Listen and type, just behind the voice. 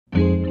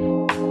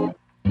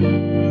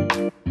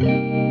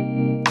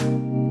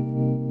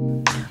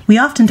We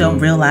often don't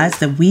realize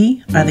that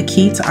we are the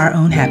key to our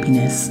own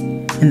happiness,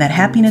 and that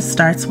happiness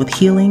starts with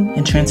healing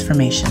and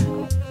transformation.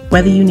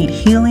 Whether you need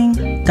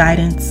healing,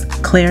 guidance,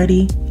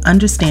 clarity,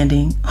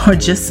 understanding, or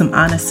just some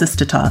honest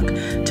sister talk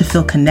to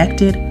feel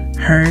connected,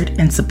 heard,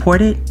 and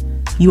supported,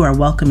 you are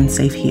welcome and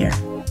safe here.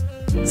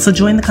 So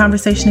join the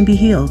conversation and be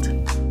healed.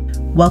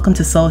 Welcome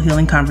to Soul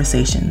Healing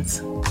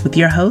Conversations with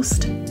your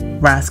host,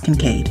 Roz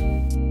Kincaid.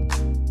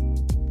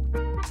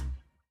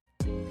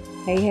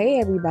 Hey,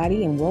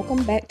 everybody, and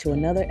welcome back to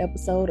another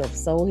episode of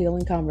Soul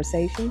Healing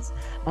Conversations.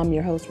 I'm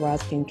your host,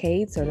 Roz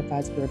Kincaid,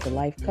 certified spiritual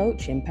life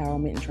coach,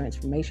 empowerment and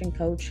transformation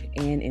coach,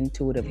 and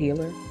intuitive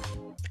healer.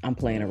 I'm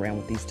playing around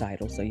with these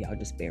titles, so y'all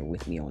just bear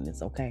with me on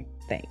this, okay?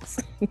 Thanks.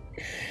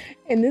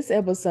 And this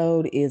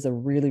episode is a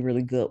really,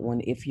 really good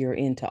one if you're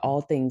into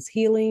all things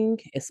healing,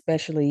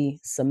 especially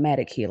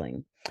somatic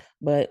healing.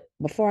 But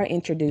before I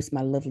introduce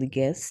my lovely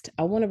guest,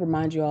 I want to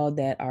remind you all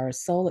that our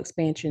Soul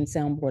Expansion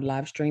Soundboard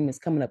live stream is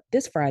coming up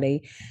this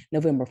Friday,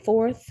 November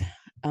 4th.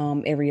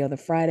 Every other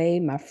Friday,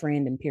 my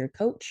friend and peer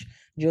coach,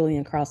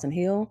 Julian Crossan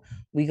Hill,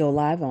 we go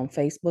live on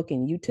Facebook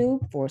and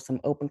YouTube for some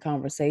open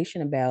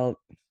conversation about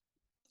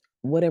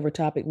whatever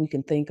topic we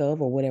can think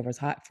of or whatever's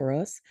hot for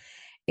us.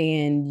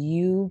 And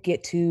you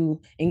get to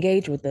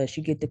engage with us.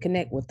 You get to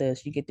connect with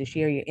us. You get to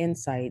share your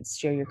insights,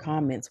 share your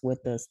comments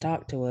with us,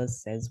 talk to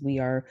us as we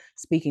are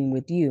speaking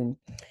with you.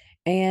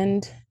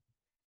 And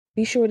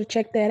be sure to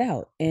check that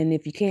out. And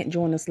if you can't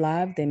join us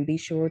live, then be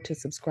sure to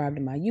subscribe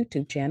to my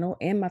YouTube channel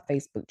and my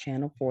Facebook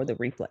channel for the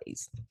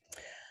replays.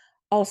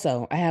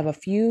 Also, I have a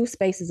few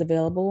spaces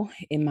available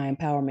in my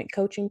empowerment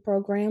coaching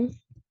program.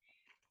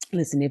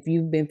 Listen, if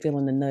you've been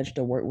feeling the nudge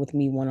to work with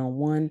me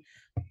one-on-one,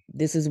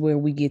 this is where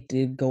we get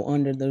to go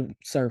under the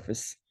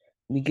surface.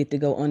 We get to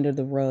go under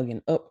the rug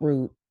and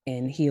uproot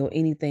and heal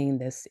anything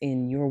that's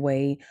in your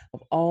way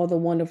of all the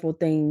wonderful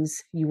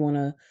things you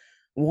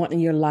want in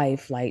your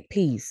life, like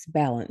peace,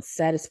 balance,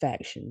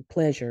 satisfaction,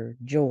 pleasure,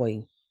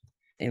 joy,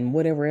 and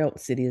whatever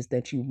else it is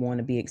that you want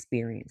to be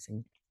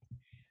experiencing.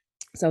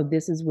 So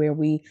this is where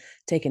we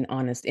take an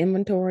honest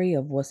inventory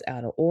of what's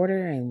out of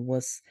order and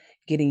what's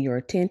getting your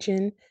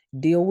attention,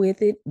 deal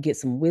with it, get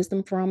some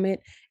wisdom from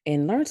it,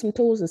 and learn some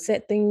tools to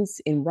set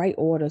things in right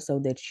order so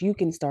that you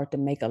can start to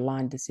make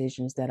aligned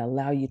decisions that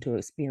allow you to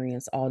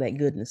experience all that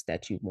goodness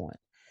that you want.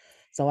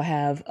 So I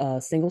have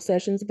single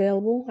sessions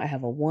available. I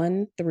have a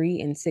 1,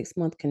 3, and 6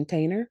 month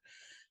container.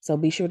 So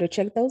be sure to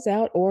check those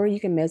out, or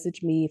you can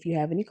message me if you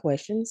have any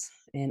questions.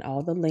 And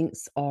all the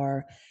links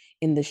are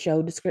in the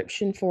show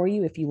description for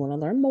you if you want to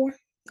learn more,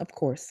 of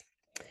course.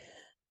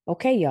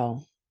 Okay,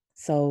 y'all.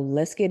 So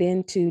let's get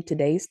into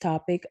today's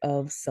topic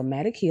of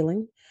somatic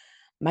healing.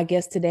 My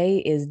guest today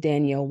is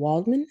Danielle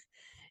Waldman.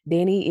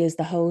 Danny is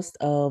the host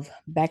of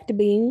Back to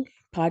Being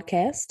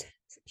podcast.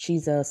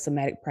 She's a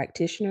somatic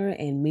practitioner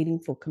and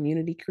meaningful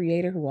community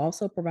creator who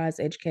also provides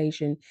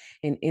education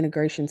and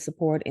integration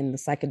support in the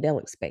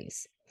psychedelic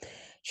space.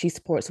 She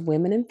supports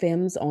women and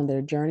femmes on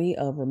their journey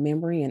of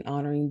remembering and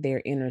honoring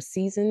their inner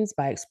seasons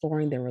by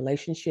exploring their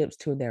relationships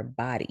to their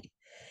body.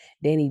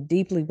 Danny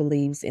deeply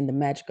believes in the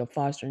magic of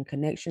fostering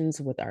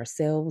connections with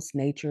ourselves,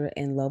 nature,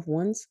 and loved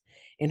ones.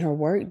 In her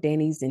work,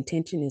 Danny's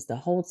intention is to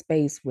hold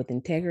space with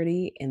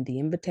integrity and the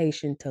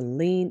invitation to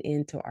lean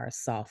into our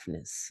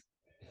softness.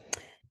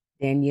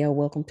 Danielle,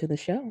 welcome to the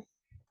show.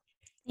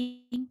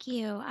 Thank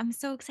you. I'm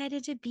so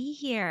excited to be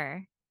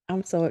here.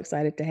 I'm so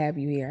excited to have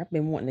you here. I've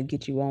been wanting to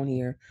get you on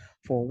here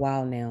for a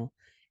while now,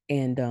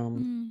 and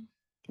Mm.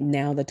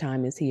 now the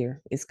time is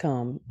here. It's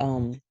come.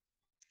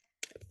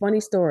 Funny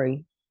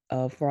story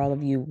for all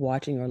of you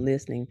watching or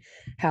listening,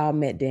 how I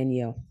met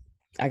Danielle.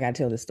 I gotta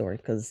tell this story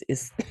because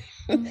it's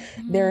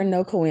there are Mhm.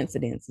 no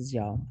coincidences,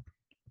 y'all.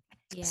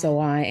 So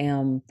Yeah. I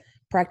am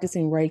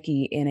practicing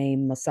Reiki in a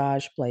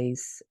massage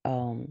place,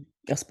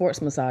 a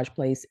sports massage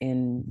place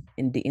in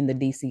the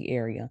DC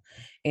area.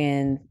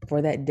 And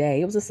for that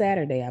day, it was a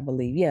Saturday, I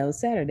believe. Yeah, it was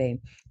Saturday.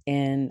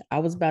 And I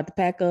was about to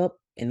pack up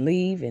and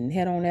leave and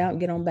head on out and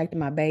get on back to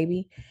my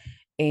baby.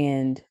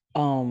 And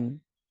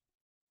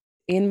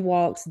in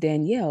walks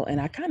Danielle, and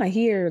I kind of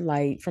hear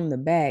like from the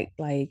back,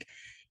 like,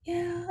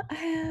 yeah, I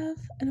have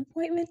an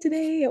appointment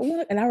today at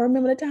 1. And I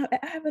remember the time,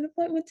 I have an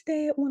appointment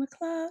today at 1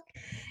 o'clock.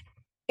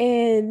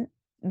 And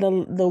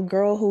the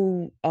girl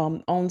who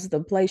owns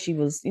the place, she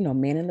was,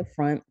 man in the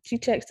front. She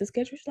checks the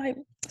schedule. She's like,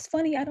 it's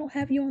funny, I don't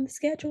have you on the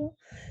schedule.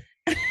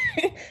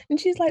 And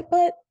she's like,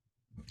 but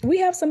we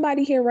have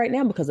somebody here right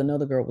now, because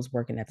another girl was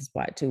working at the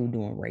spot too,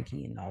 doing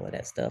Reiki and all of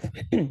that stuff.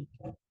 She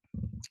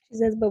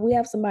says, but we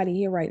have somebody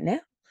here right now.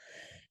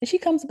 And she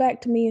comes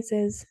back to me and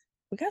says,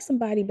 we got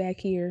somebody back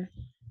here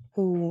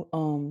who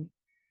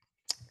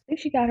I think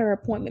she got her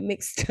appointment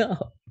mixed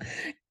up. I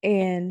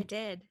And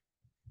did.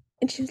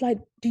 she's like,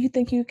 do you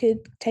think you could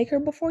take her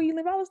before you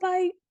leave? I was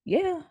like,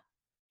 yeah,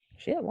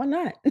 shit, why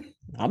not?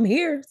 I'm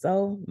here,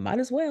 so might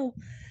as well.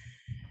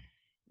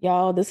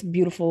 Y'all, this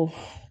beautiful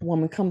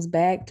woman comes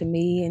back to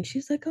me and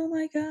she's like, "Oh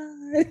my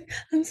God,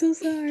 I'm so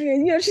sorry."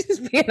 And she's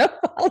being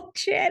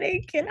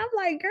apologetic. And I'm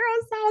like, "Girl,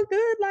 it's all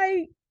good.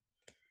 Like,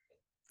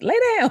 lay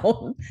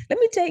down. Let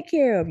me take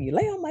care of you.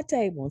 Lay on my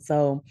table."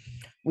 So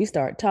we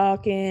start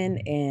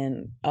talking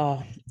and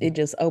it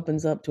just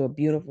opens up to a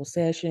beautiful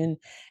session.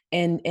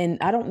 And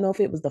I don't know if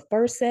it was the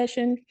first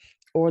session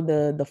or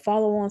the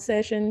follow-on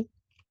session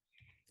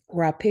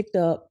where I picked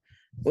up.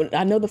 Well,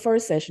 I know the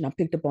first session I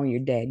picked up on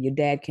your dad. Your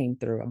dad came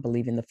through, I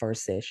believe, in the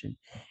first session.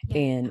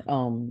 Yeah.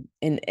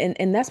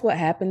 And that's what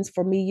happens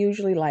for me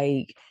usually.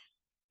 Like,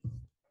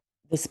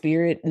 the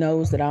spirit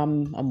knows that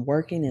I'm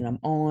working and I'm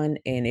on,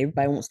 and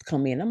everybody wants to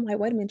come in. I'm like,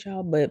 wait a minute,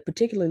 y'all. But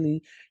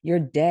particularly your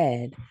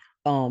dad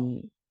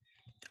um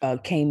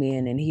came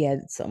in and he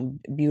had some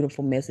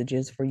beautiful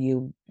messages for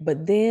you.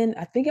 But then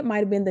I think it might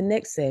have been the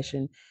next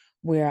session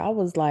where I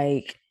was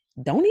like,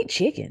 don't eat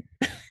chicken.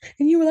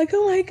 And you were like,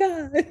 oh my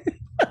God,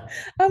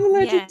 I'm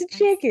allergic to Yes.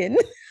 chicken.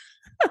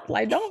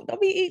 Like, don't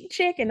be eating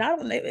chicken. I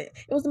don't know. It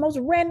was the most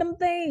random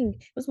thing.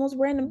 It was the most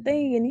random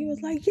thing. And he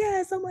was like,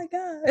 yes, oh my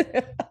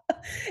God.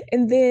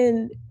 And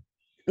then,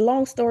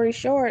 long story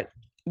short,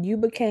 you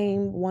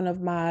became one of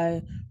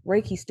my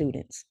Reiki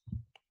students.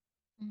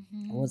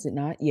 Hmm. Was it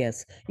not?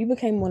 Yes. You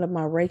became one of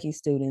my Reiki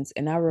students.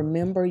 And I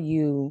remember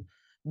you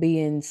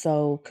being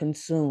so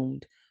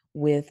consumed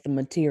with the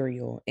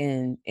material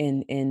and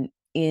in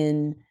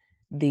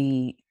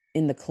the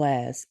in the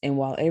class. And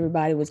while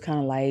everybody was kind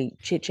of like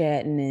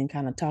chit-chatting and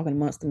kind of talking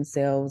amongst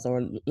themselves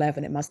or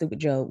laughing at my stupid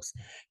jokes,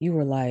 you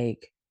were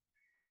like,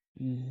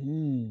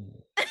 mm-hmm.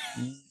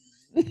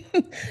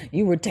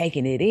 You were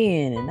taking it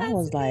in, and I That's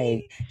was like,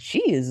 me.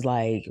 she is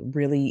like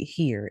really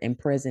here and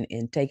present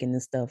and taking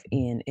this stuff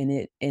in, and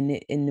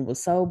it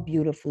was so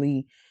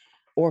beautifully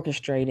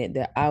orchestrated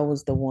that I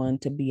was the one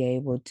to be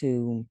able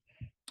to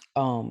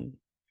um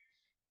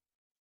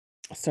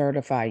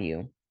certify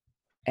you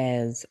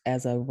as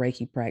a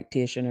Reiki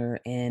practitioner.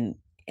 And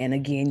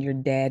again, your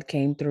dad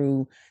came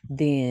through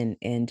then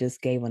and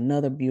just gave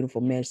another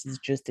beautiful Yeah. message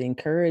just to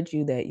encourage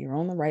you that you're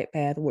on the right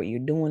path. What you're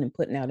doing and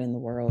putting out in the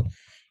world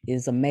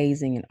is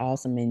amazing and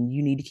awesome, and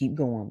you need to keep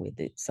going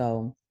with it.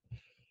 So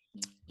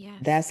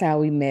that's Yes. how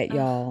we met, Oh,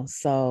 y'all.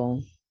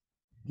 So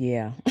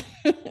yeah.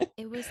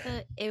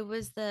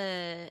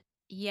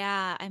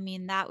 yeah, I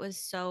mean, that was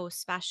so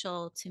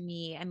special to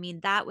me. I mean,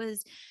 that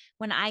was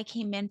when I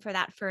came in for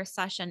that first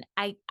session.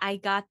 I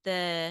got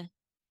the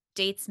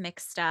dates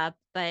mixed up,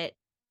 but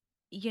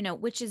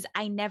which is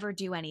I never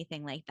do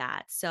anything like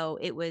that. So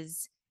it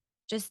was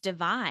just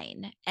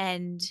divine.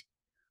 And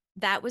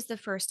that was the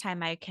first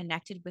time I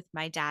connected with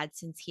my dad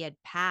since he had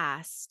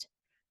passed.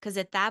 Because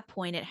at that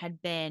point, it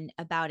had been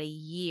about a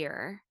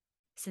year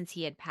since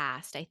he had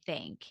passed, I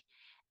think.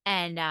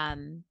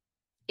 And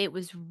it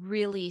was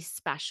really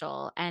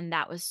special. And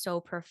that was so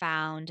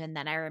profound. And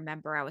then I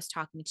remember I was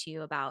talking to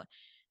you about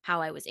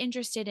how I was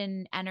interested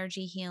in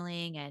energy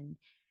healing. And,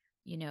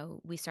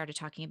 we started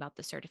talking about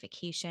the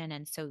certification.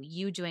 And so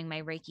you doing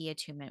my Reiki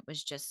attunement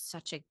was just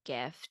such a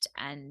gift.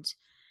 And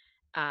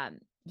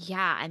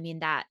yeah, I mean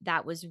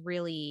that was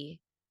really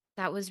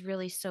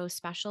so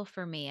special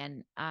for me.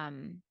 And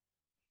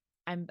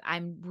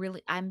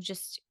I'm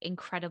just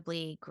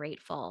incredibly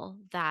grateful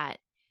that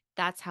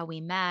that's how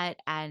we met.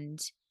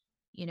 And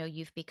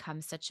you've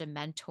become such a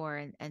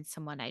mentor and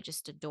someone I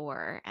just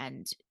adore.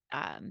 And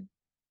um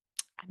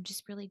I'm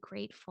just really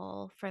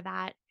grateful for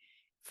that,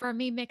 for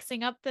me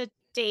mixing up the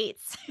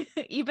dates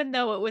even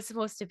though it was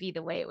supposed to be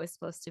the way it was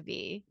supposed to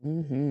be.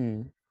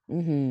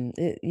 Mm-hmm.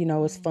 It's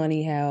Yeah.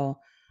 funny how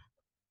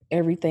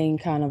everything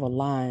kind of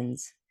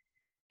aligns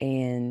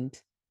and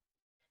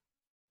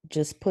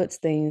just puts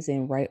things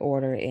in right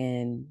order,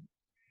 and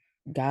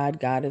God,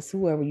 Goddess,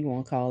 whoever you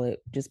want to call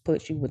it, just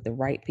puts you with the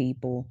right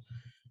people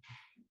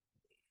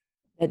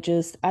that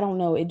just, I don't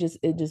know, it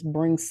just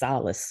brings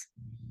solace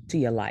to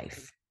your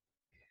life.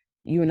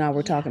 You and I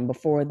were Yeah. talking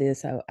before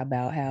this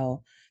about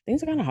how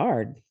things are kind of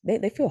hard.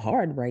 They feel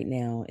hard right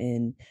now.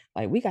 And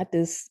like, we got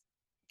this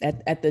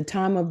at the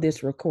time of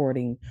this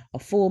recording, a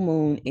full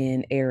moon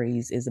in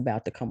Aries is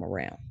about to come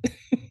around.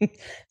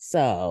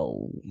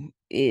 So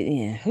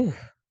yeah, whew.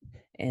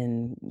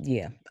 And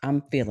yeah,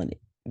 I'm feeling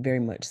it very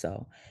much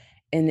so.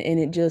 And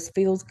it just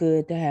feels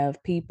good to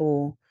have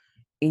people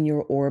in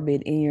your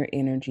orbit, in your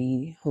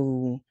energy,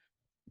 who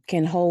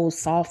can hold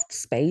soft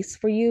space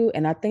for you.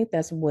 And I think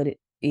that's what it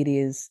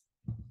is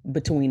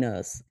between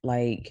us.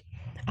 Like,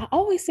 I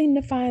always seem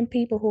to find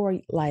people who are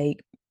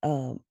like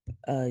uh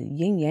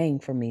yin yang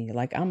for me.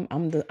 Like, I'm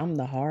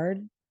the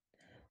hard,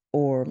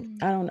 or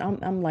Mm. I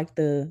don't, I'm like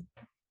the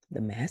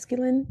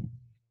masculine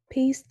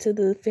piece to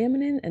the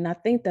feminine. And I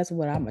think that's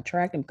what I'm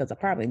attracting, because I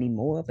probably need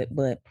more of it.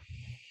 But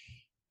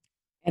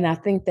and I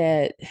think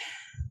that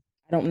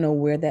I don't know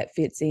where that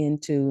fits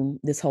into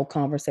this whole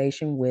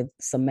conversation with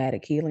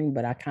somatic healing,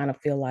 but I kind of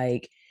feel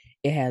like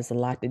it has a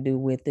lot to do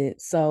with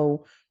it.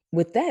 So,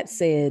 with that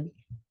said,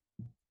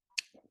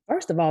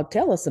 first of all,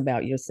 tell us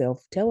about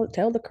yourself. Tell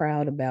the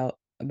crowd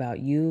about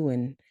you,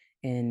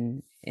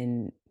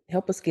 and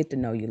help us get to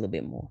know you a little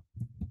bit more.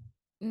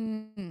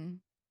 Mm.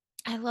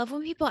 I love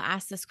when people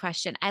ask this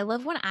question. I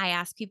love when I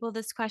ask people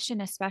this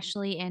question,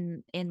 especially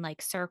in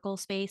like circle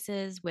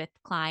spaces with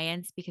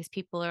clients, because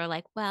people are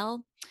like,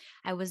 "Well,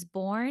 I was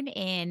born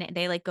in,"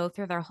 they like go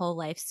through their whole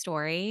life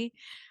story.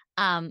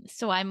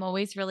 So I'm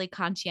always really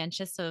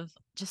conscientious of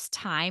just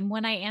time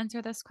when I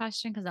answer this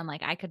question because I'm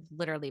like, I could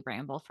literally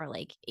ramble for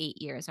like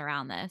 8 years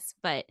around this.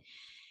 But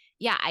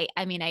yeah,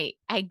 I mean,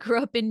 I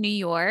grew up in New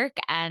York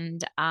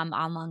and on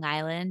Long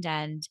Island,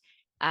 and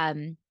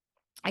um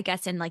I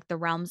guess in like the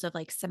realms of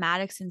like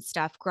somatics and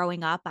stuff,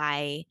 growing up,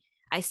 I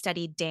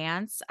studied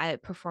dance.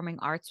 Performing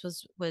arts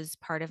was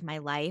part of my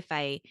life.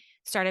 I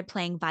started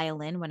playing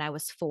violin when I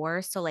was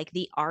 4, so like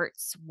the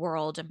arts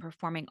world and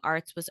performing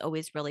arts was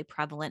always really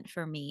prevalent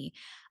for me.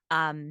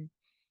 Um,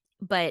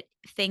 but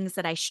things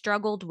that I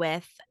struggled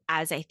with,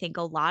 as I think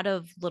a lot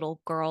of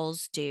little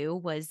girls do,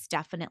 was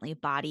definitely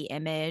body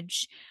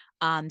image,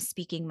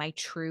 speaking my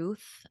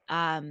truth,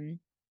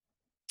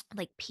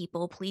 like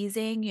people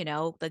pleasing,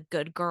 the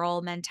good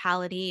girl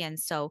mentality. And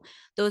so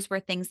those were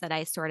things that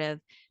I sort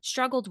of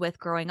struggled with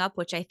growing up,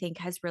 which I think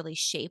has really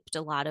shaped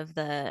a lot of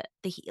the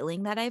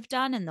healing that I've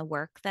done and the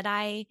work that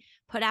I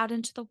put out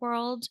into the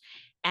world.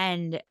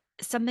 And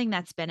something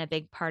that's been a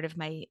big part of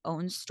my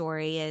own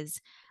story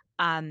is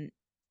um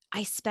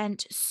I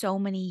spent so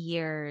many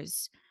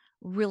years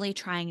really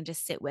trying to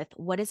sit with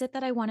what is it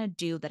that I want to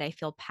do that I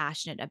feel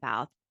passionate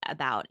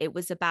about. It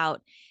was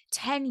about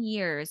 10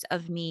 years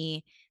of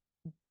me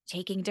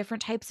taking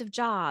different types of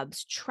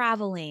jobs,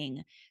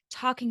 traveling,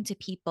 talking to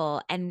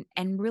people, and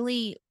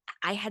really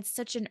I had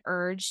such an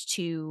urge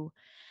to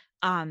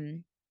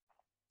um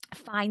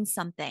find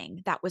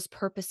something that was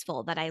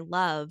purposeful that I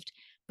loved,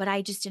 but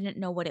I just didn't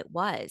know what it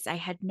was. I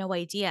had no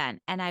idea,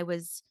 and I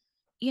was,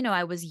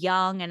 I was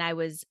young, and I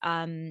was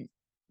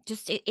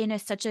just in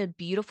such a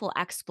beautiful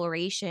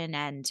exploration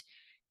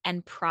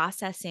and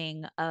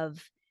processing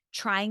of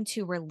trying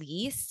to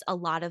release a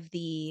lot of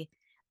the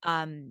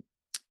um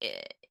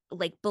eh,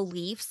 like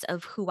beliefs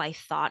of who I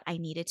thought I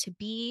needed to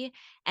be,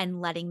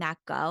 and letting that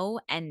go,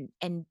 and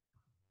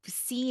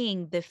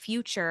seeing the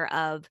future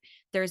of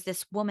there's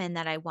this woman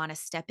that I want to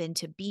step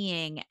into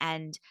being,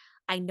 and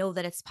I know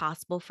that it's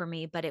possible for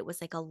me. But it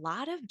was like a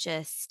lot of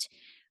just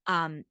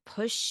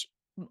push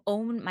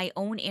own my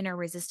own inner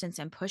resistance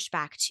and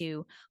pushback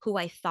to who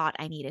I thought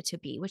I needed to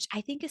be, which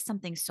I think is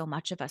something so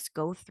much of us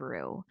go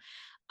through.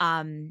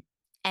 um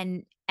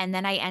and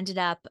then I ended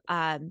up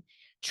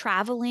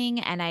traveling,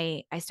 and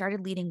I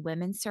started leading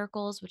women's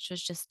circles, which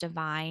was just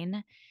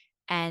divine.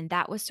 And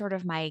that was sort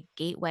of my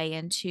gateway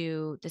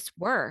into this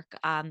work.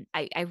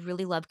 I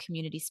really love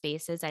community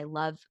spaces. I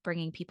love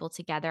bringing people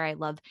together. I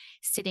love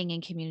sitting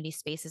in community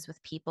spaces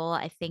with people.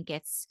 I think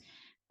it's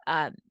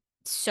um,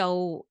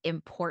 so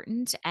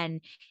important,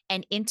 and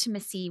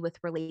intimacy with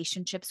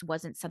relationships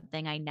wasn't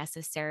something I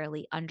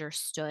necessarily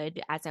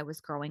understood as I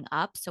was growing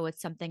up. So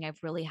it's something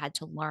I've really had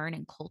to learn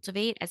and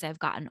cultivate as I've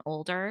gotten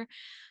older.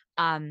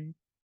 Um,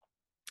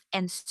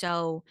 and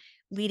so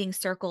leading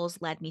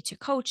circles led me to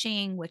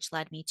coaching, which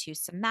led me to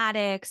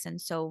somatics.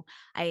 And so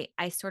I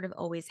sort of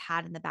always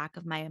had in the back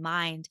of my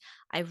mind,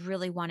 I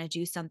really want to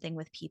do something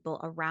with people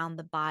around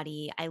the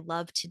body. I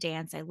love to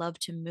dance. I love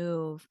to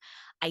move.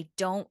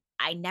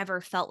 I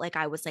never felt like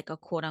I was like a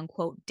quote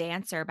unquote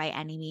dancer by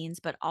any means,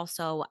 but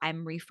also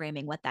I'm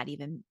reframing what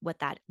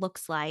that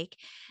looks like.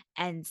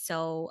 And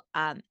so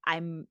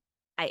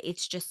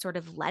it's just sort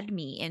of led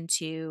me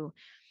into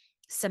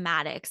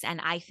somatics.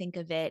 And I think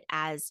of it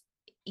as,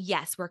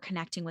 yes, we're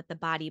connecting with the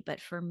body,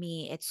 but for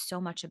me, it's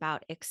so much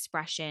about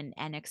expression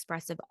and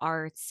expressive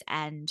arts,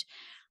 and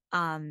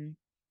um,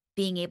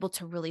 being able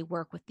to really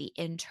work with the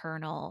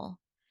internal,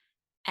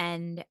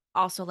 and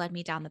also led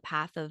me down the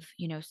path of,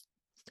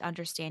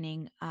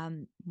 understanding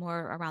more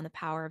around the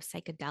power of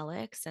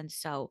psychedelics. And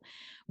so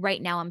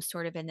right now I'm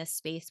sort of in this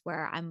space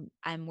where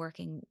I'm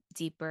working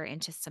deeper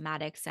into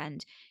somatics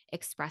and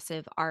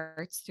expressive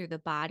arts through the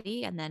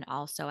body. And then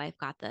also I've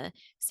got the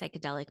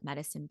psychedelic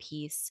medicine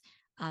piece,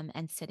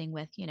 and sitting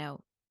with,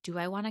 do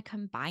I want to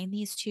combine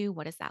these two?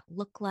 What does that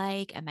look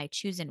like? Am I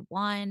choosing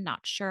one?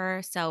 Not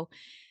sure. So,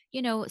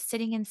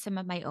 sitting in some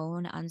of my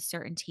own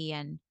uncertainty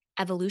and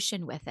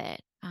evolution with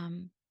it.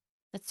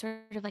 That's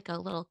sort of like a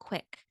little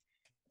quick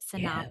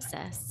Yeah,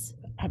 synopsis.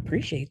 I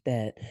appreciate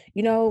that.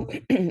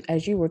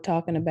 As you were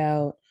talking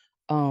about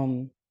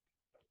um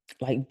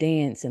like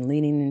dance and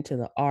leaning into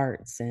the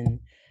arts and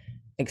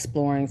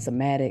exploring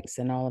somatics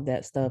and all of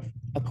that stuff,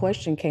 a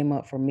question came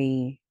up for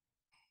me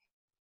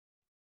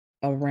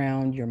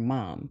around your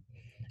mom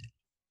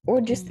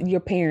or just Mm. your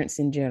parents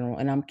in general.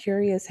 And I'm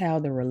curious how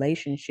the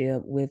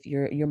relationship with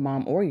your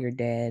mom or your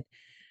dad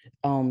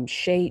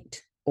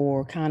shaped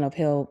or kind of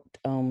helped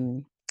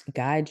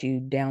guide you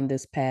down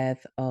this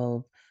path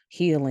of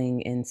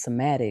healing and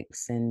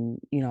somatics and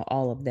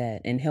all of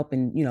that and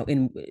helping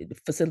in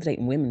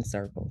facilitating women's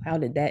circle. How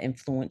did that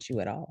influence you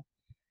at all?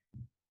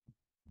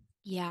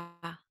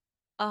 Yeah.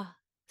 Oh,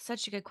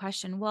 such a good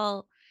question.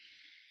 Well,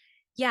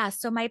 yeah,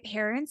 so my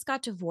parents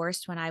got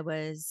divorced when I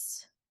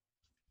was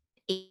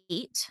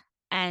 8.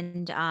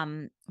 And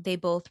they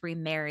both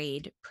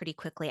remarried pretty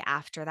quickly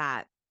after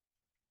that.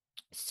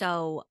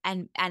 So,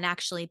 and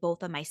actually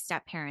both of my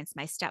step parents,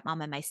 my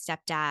stepmom and my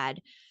stepdad,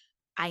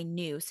 I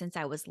knew since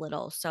I was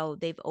little. So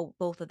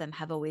both of them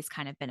have always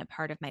kind of been a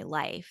part of my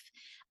life.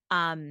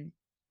 Um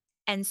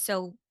and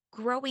so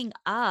growing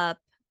up,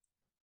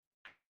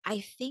 I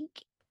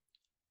think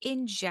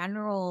in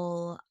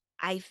general,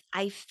 I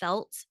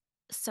felt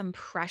some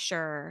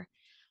pressure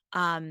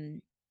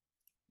um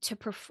to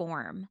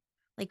perform,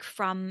 like,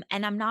 from,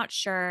 and I'm not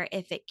sure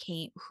if it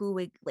came who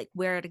it like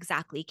where it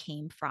exactly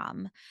came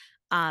from.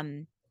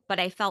 Um, but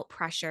I felt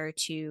pressure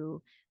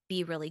to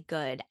be really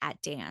good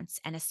at dance,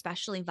 and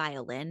especially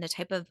violin, the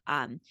type of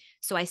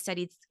so I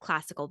studied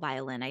classical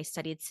violin. I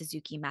studied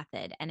Suzuki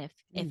method. And if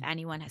Mm.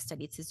 anyone has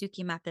studied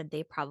Suzuki method,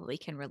 they probably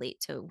can relate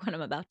to what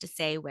I'm about to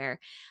say, where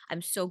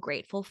I'm so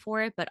grateful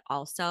for it, but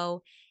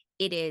also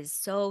it is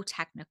so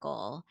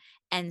technical.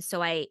 And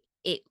so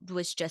it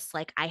was just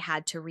like I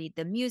had to read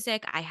the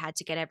music, I had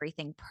to get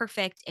everything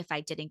perfect. If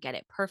I didn't get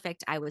it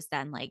perfect, I was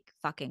then like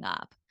fucking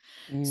up.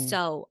 Mm.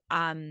 So,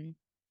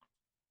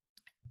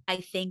 I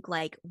think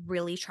like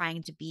really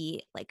trying to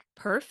be like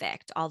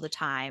perfect all the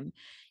time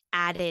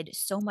added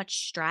so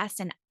much stress,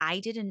 and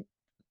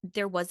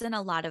there wasn't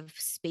a lot of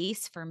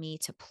space for me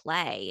to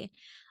play.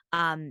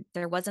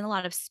 There wasn't a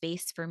lot of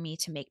space for me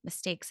to make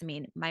mistakes. I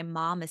mean, my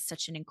mom is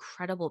such an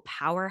incredible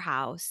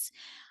powerhouse,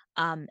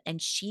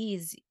 and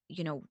she's,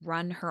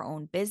 run her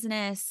own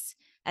business.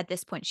 At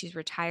this point, she's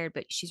retired,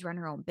 but she's run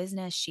her own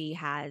business.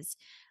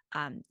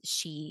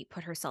 She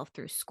put herself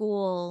through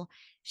school.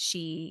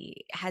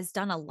 She has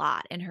done a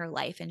lot in her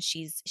life, and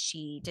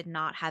she did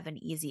not have an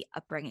easy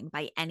upbringing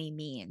by any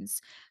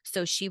means.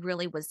 So she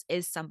really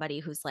is somebody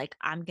who's like,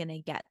 I'm gonna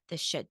get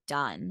this shit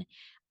done.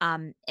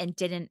 And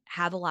didn't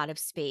have a lot of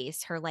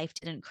space. Her life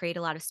didn't create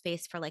a lot of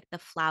space for like the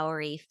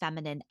flowery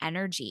feminine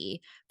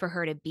energy for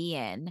her to be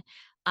in.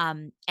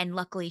 And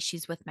luckily,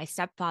 she's with my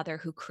stepfather,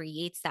 who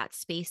creates that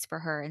space for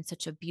her in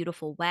such a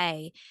beautiful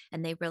way,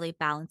 and they really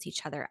balance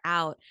each other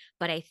out.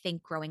 But I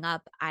think growing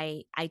up,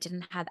 I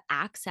didn't have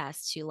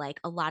access to like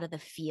a lot of the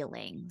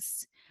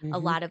feelings, a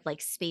Mhm. lot of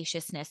like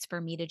spaciousness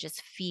for me to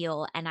just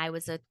feel. And I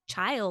was a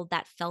child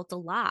that felt a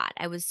lot.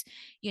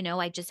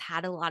 I just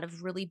had a lot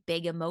of really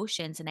big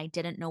emotions, and I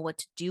didn't know what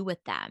to do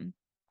with them.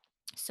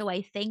 So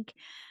I think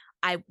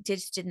I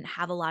just didn't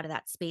have a lot of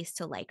that space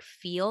to like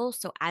feel.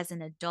 So as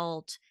an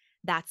adult,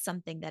 that's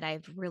something that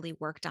I've really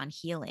worked on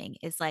healing,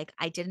 is like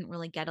I didn't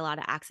really get a lot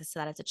of access to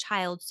that as a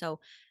child. So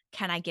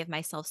can I give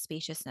myself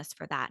spaciousness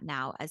for that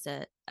now as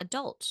a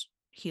adult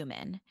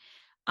human?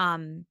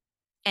 Um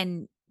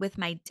and with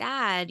my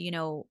dad,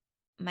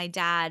 my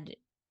dad,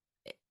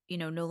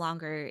 no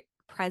longer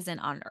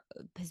present on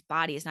his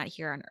body is not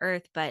here on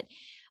earth, but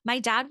my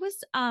dad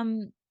was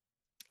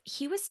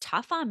he was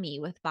tough on me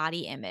with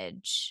body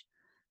image.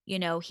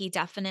 He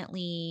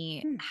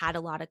definitely Mm. had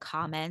a lot of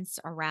comments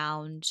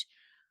around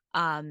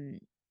um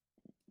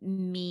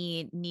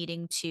me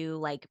needing to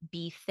like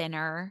be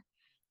thinner,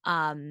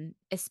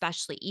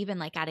 especially even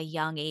like at a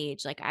young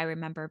age. Like I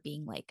remember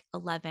being like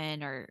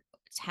 11 or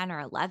 10 or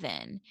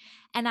 11,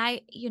 and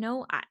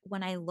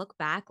when I look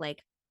back,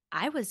 like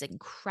I've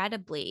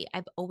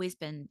always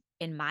been,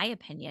 in my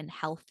opinion,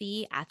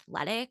 healthy,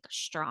 athletic,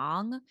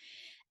 strong.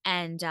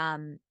 And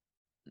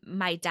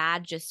my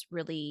dad just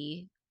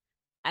really,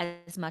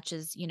 as much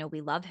as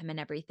we love him and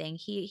everything,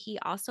 he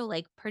also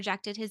like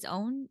projected his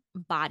own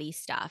body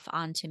stuff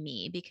onto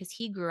me, because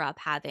he grew up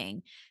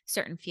having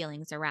certain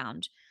feelings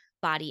around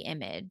body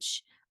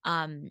image,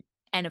 um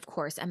and of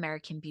course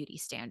American beauty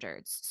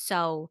standards.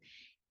 So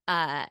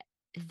uh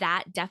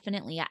that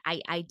definitely,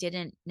 I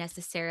didn't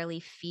necessarily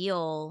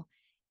feel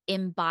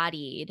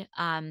embodied.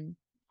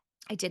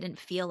 I didn't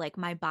feel like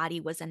my body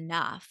was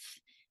enough.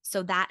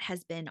 So that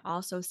has been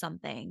also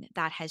something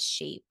that has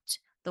shaped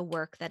the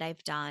work that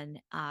I've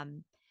done,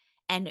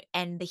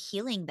 and the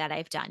healing that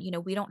I've done.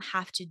 We don't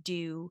have to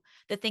do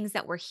the things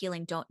that we're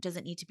healing, don't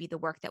doesn't need to be the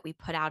work that we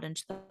put out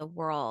into the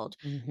world.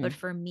 But Mhm.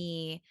 for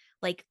me,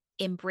 like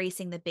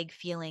embracing the big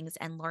feelings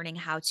and learning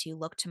how to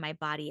look to my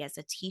body as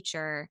a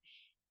teacher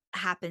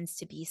happens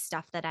to be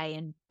stuff that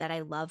I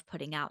love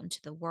putting out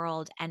into the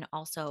world, and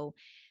also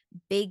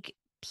big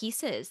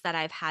pieces that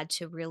I've had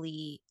to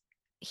really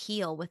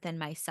heal within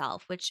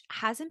myself, which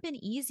hasn't been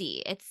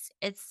easy.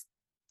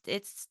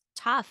 It's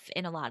tough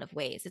in a lot of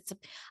ways.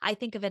 I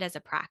think of it as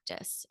a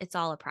practice. It's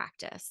all a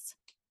practice.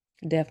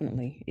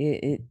 Definitely.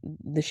 It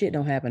the shit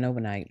don't happen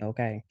overnight,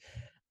 okay?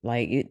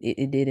 Like,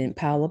 it didn't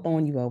pile up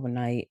on you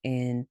overnight,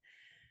 and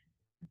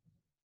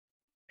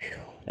phew,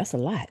 that's a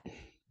lot,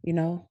 you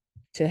know,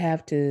 to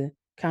have to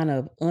kind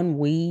of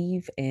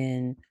unweave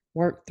and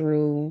work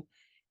through.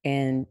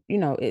 And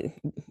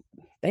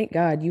thank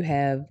God you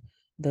have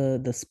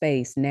the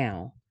space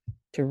now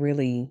to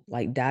really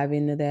like dive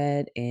into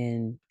that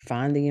and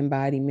find the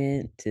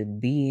embodiment, to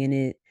be in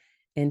it,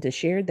 and to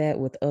share that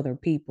with other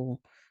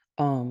people.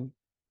 Um,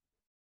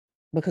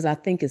 because I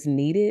think it's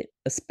needed,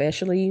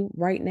 especially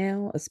right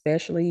now,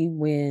 especially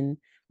when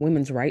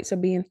women's rights are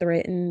being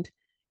threatened,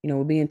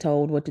 We're being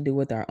told what to do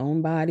with our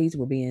own bodies.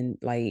 We're being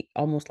like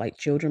almost like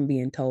children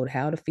being told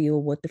how to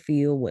feel, what to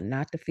feel, what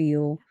not to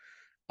feel,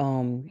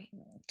 um, Right.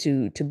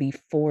 to be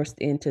forced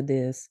into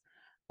this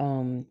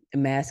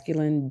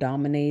masculine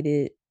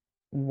dominated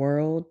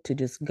world to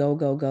just go,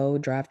 go, go,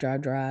 drive,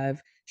 drive,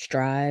 drive,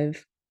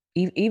 strive.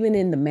 Even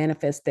in the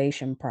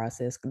manifestation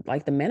process,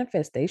 like the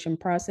manifestation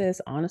process,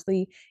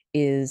 honestly,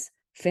 is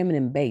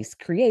feminine based.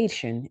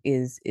 Creation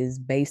is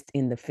based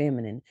in the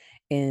feminine,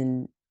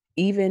 and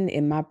even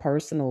in my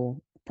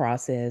personal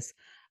process,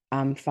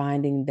 I'm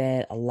finding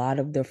that a lot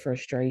of the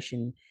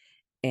frustration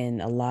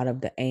and a lot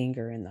of the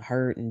anger and the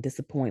hurt and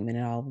disappointment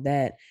and all of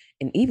that,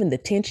 and even the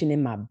tension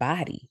in my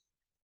body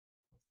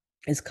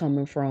is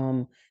coming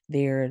from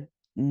there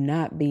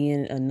not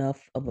being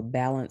enough of a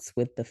balance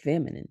with the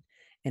feminine.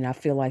 And I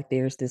feel like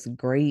there's this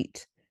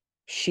great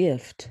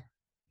shift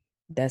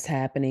that's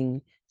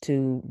happening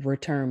to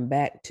return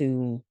back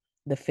to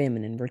the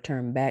feminine,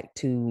 return back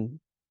to,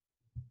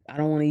 I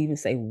don't want to even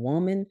say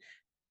woman,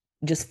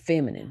 just Yeah.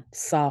 feminine,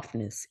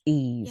 softness,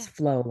 ease, Yeah.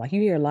 flow. Like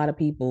you hear a lot of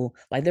people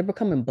like they're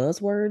becoming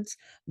buzzwords,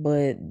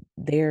 but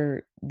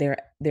they're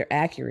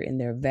accurate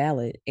and they're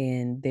valid.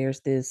 And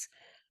there's this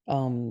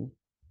um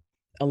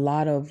a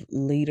lot of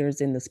leaders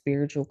in the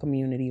spiritual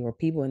community or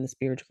people in the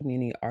spiritual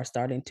community are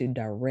starting to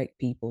direct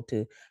people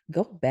to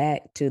go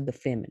back to the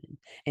feminine.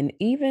 And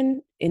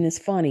it's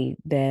funny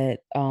that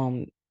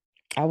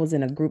I was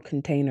in a group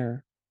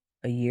container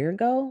a year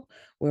ago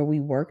where we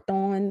worked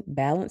on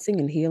balancing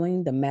and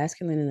healing the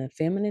masculine and the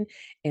feminine.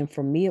 And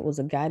for me, it was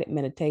a guided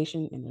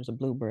meditation, and there's a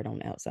bluebird on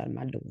the outside of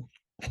my door.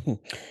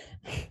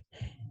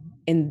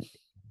 And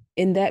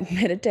in that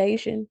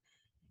meditation,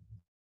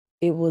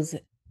 it was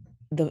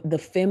the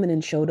feminine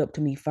showed up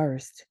to me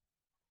first.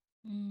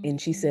 And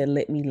she Mm. said,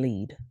 let me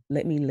lead,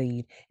 let me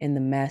lead. And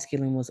the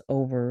masculine was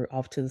over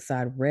off to the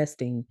side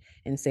resting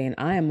and saying,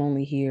 I am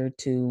only here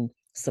to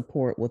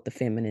support what the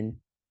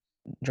feminine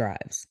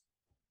drives,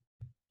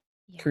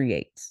 Yeah.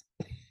 creates.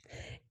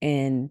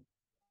 And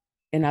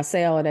I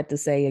say all of that to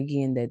say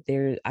again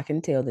that I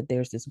can tell that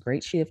there's this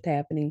great shift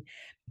happening.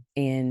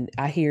 And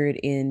I hear it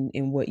in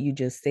what you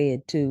just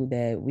said too,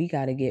 that we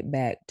got to get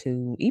back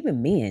to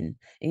even men.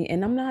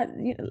 And I'm not,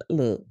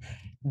 look,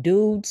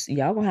 dudes,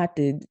 y'all gonna have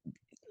to,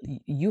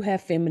 you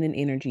have feminine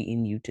energy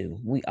in you too.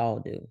 We all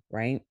do,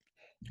 right?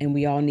 And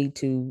we all need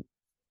to,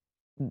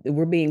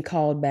 we're being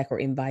called back or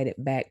invited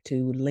back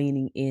to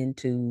leaning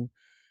into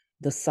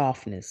the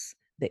softness,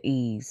 the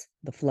ease,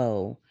 the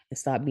flow, and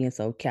stop being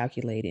so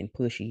calculated and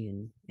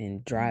pushy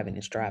and driving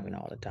and striving Mhm.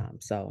 all the time.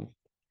 So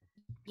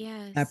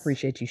I Yes.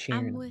 appreciate you I'm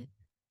sharing. with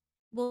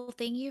Well,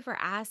 thank you for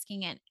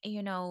asking it.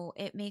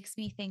 It makes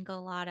me think a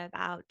lot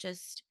about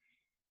just,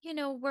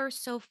 we're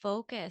so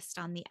focused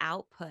on the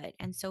output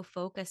and so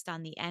focused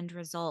on the end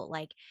result.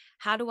 Like,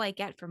 how do I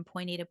get from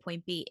point A to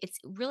point B? It's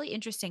really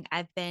interesting.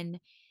 I've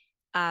been,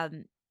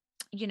 um,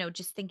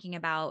 just thinking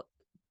about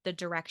the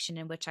direction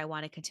in which I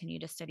want to continue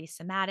to study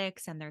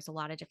somatics. And there's a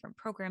lot of different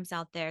programs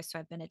out there. So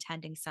I've been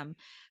attending some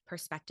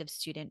prospective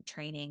student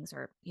trainings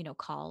or,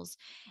 calls.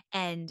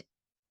 And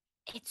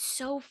it's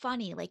so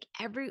funny, like,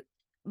 every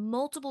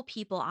multiple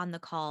people on the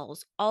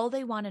calls, all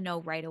they wanna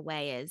know right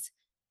away is,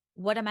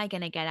 "What am I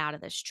gonna get out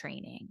of this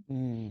training?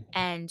 Mm,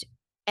 And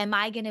am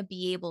I gonna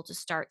be able to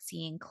start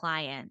seeing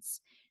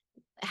clients?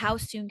 How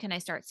soon can I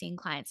start seeing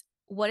clients?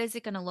 What is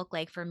it gonna look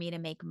like for me to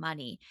make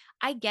money?"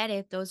 I get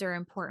it, those are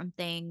important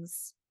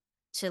things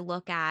to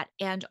look at,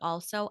 and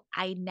also,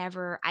 I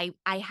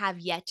have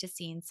yet to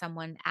seen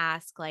someone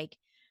ask, like,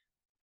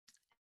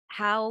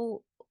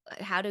 how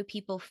how do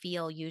people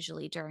feel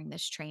usually during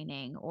this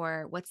training,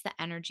 or what's the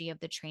energy of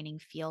the training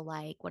feel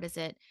like? What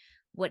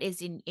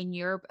is in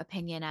your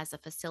opinion as a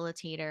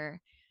facilitator,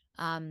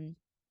 um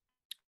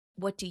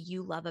what do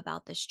you love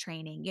about this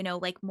training?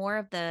 Like, more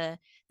of the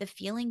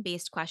feeling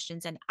based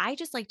questions. And I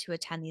just like to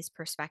attend these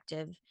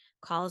perspective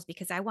calls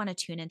because I want to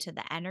tune into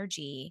the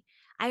energy.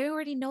 I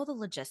already know the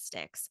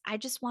logistics. I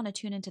just want to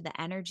tune into the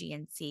energy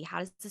and see, how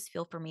does this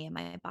feel for me in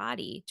my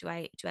body? Do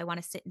I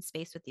want to sit in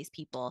space with these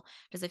people?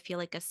 Does it feel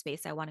like a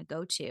space I want to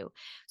go to?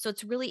 So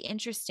it's really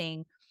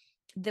interesting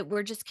that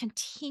we're just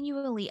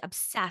continually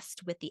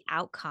obsessed with the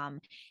outcome,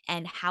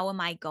 and how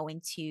am I going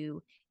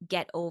to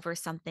get over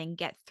something,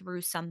 get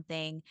through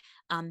something,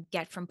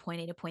 get from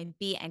point A to point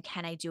B, and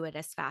can I do it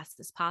as fast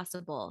as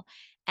possible?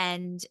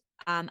 And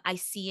I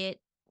see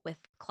it with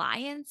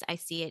clients. I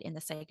see it in the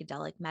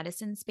psychedelic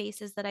medicine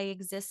spaces that I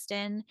exist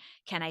in.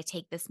 Can I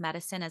take this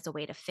medicine as a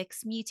way to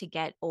fix me, to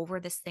get over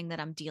this thing that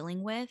I'm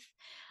dealing with?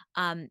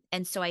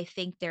 And so I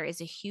think there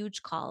is a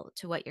huge call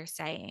to what you're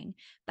saying,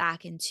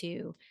 back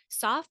into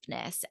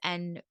softness.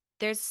 And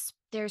there's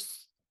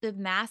the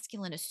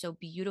masculine is so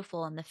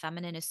beautiful and the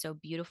feminine is so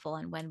beautiful,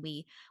 and when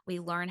we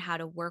learn how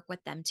to work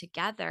with them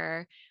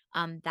together,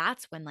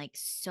 that's when, like,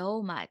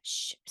 so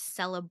much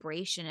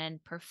celebration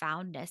and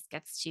profoundness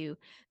gets to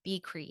be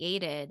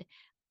created.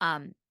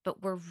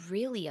 But we're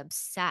really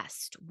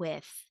obsessed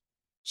with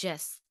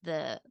just,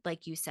 the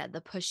like you said,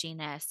 the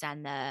pushiness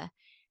and the,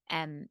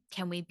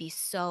 can we be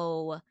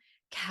so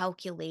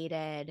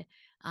calculated?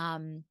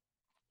 um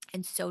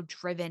and so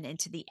driven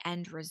into the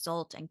end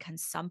result and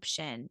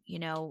consumption,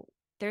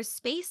 there's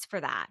space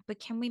for that. But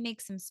can we make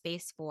some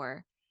space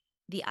for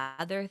the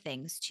other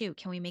things too?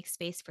 Can we make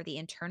space for the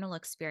internal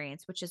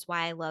experience, which is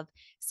why I love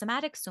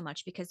somatics so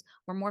much, because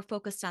we're more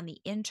focused on the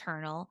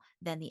internal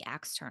than the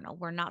external.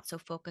 We're not so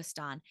focused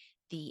on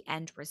the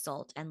end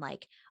result and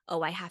like,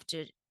 oh,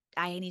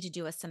 I need to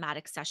do a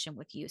somatic session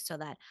with you so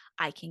that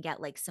I can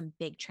get like some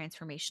big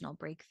transformational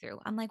breakthrough.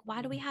 I'm like,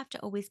 why do we Mhm. have to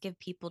always give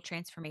people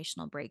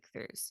transformational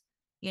breakthroughs?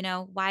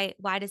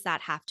 Why does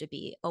that have to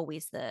be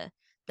always the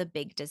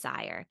big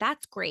desire?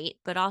 That's great,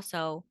 but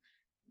also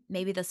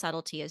maybe the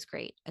subtlety is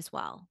great as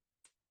well.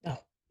 Oh,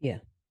 yeah.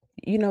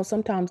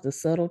 Sometimes the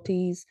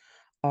subtleties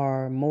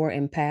are more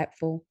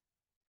impactful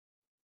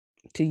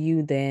to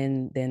you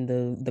than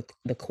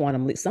the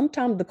quantum leap.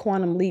 Sometimes the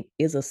quantum leap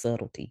is a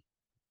subtlety.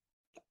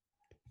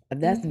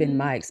 That's been Mhm.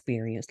 my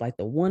experience. Like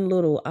the one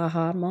little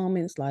aha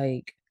moments,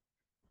 like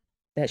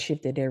that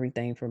shifted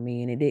everything for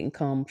me. And it didn't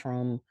come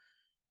from,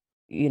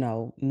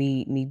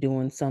 me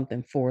doing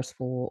something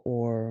forceful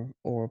or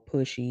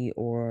pushy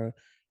or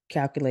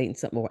calculating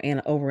something or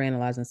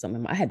overanalyzing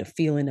something. I had to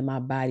feel into my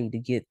body to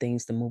get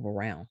things to move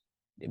around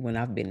when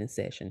I've been in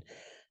session.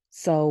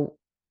 So,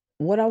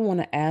 what I want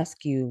to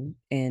ask you,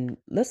 and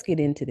let's get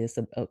into this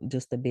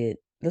just a bit.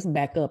 Let's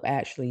back up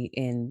actually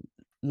and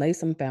lay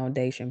some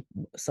foundation.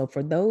 So,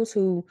 for those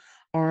who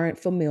aren't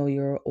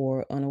familiar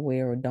or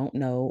unaware or don't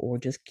know or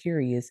just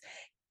curious,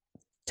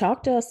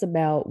 talk to us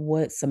about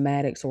what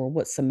somatics or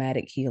what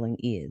somatic healing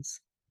is.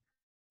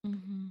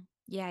 Mhm.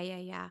 Yeah, yeah,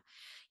 yeah.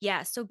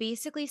 Yeah, so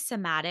basically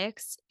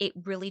somatics, it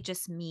really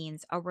just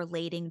means a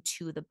relating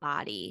to the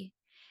body.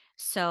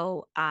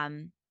 So,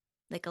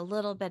 like a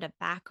little bit of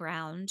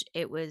background,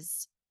 it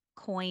was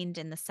coined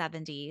in the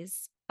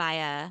 70s by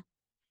a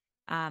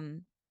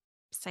um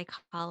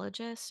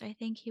psychologist, I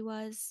think he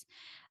was.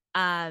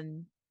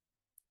 Um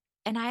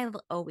And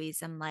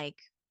always am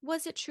like,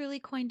 was it truly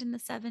coined in the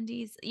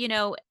 70s?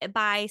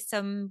 By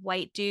some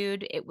white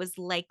dude. It was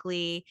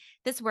likely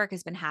this work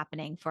has been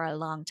happening for a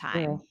long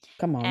time. Girl,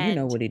 come on, you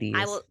know And what it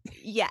I is. will,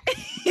 yeah,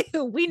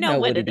 we You know know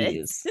what what it it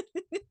is. is.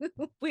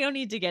 We don't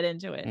need to get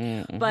into it.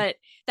 Mm-mm. But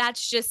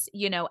that's just,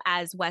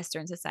 as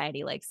Western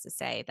society likes to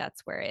say,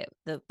 that's where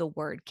the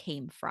word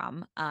came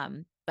from.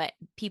 But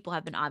people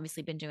have been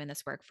obviously been doing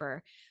this work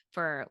for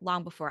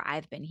long before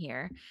I've been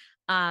here.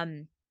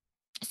 Um,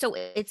 so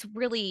it's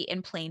really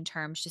in plain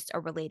terms just a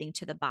relating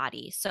to the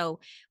body. So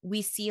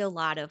we see a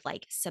lot of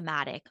like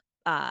somatic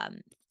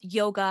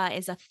yoga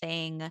is a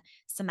thing,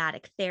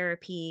 somatic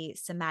therapy,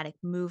 somatic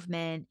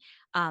movement.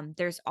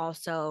 There's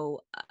also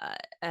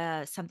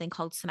something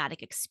called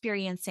somatic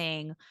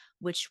experiencing,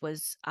 which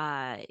was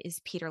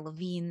is Peter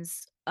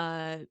Levine's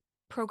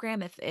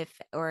program, if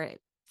or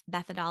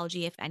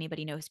methodology. If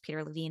anybody knows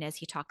Peter Levine is,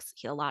 he talks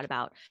a lot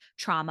about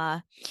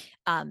trauma.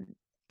 um,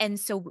 and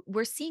so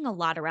we're seeing a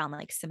lot around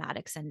like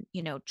somatics and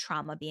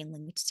trauma being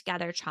linked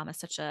together. Trauma is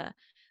such a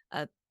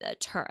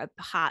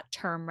hot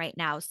term right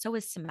now. So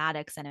is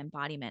somatics and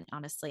embodiment,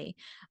 honestly.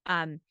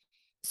 um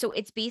so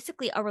it's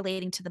basically a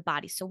relating to the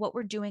body. So what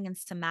we're doing in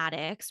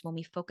somatics, when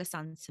we focus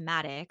on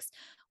somatics,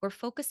 we're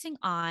focusing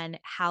on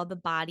how the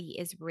body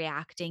is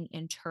reacting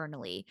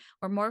internally.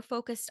 We're more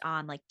focused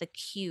on like the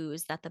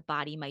cues that the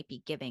body might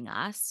be giving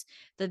us,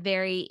 the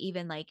very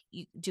even like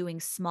doing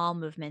small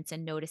movements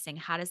and noticing,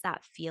 how does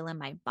that feel in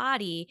my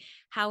body?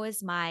 How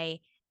is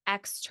my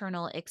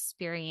external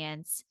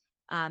experience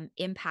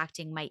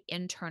impacting my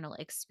internal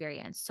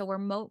experience? So we're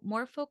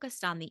more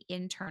focused on the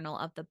internal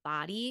of the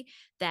body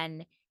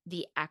than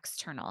the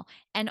external.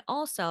 And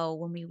also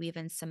when we weave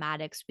in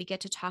somatics, we get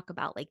to talk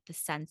about like the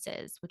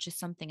senses, which is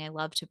something I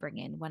love to bring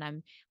in when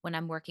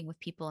I'm working with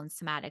people in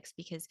somatics,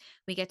 because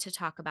we get to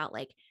talk about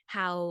like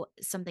how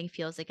something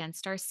feels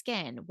against our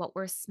skin, what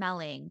we're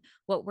smelling,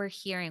 what we're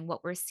hearing,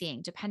 what we're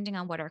seeing, depending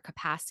on what our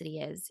capacity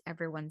is.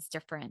 Everyone's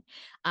different.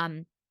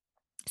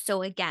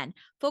 So again,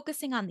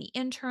 focusing on the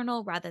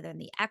internal rather than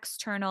the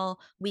external,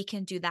 we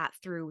can do that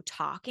through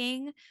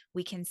talking.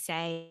 We can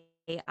say,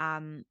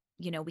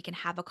 we can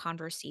have a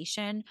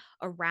conversation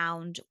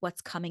around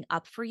what's coming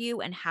up for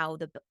you and how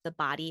the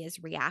body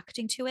is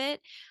reacting to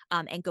it,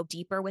 and go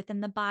deeper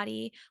within the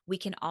body. We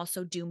can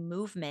also do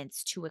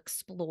movements to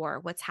explore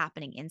what's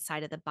happening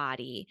inside of the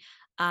body.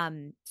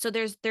 So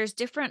there's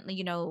different,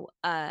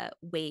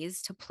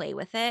 ways to play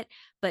with it,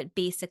 but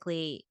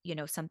basically,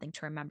 something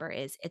to remember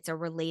is it's a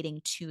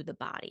relating to the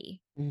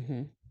body.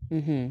 Mhm.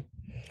 Mhm.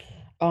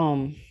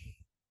 Um,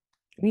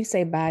 when you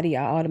say body,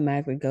 I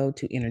automatically go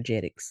to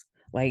energetics.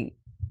 Like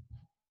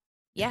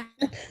Yeah.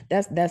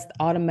 that's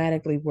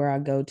automatically where I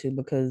go to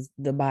because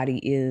the body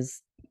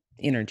is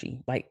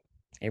energy. Like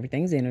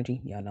everything's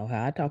energy. Y'all know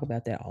how I talk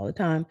about that all the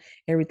time.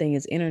 Everything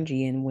is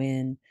energy, and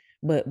when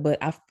but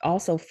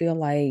also feel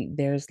like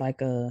there's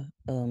like a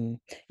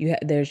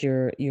there's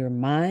your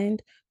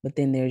mind, but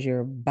then there's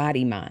your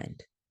body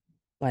mind.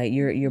 Like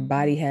your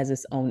body Mhm. has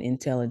its own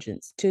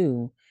intelligence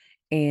too.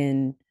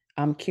 And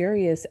I'm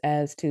curious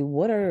as to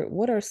what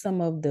are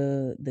some of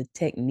the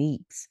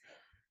techniques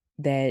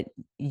that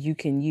you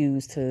can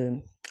use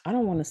to I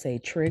don't want to say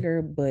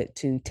trigger, but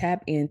to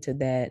tap into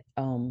that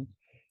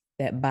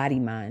body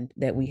mind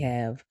that we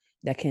have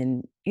that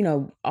can,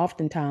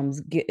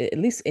 oftentimes get at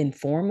least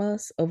inform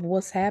us of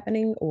what's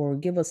happening or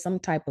give us some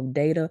type of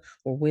data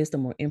or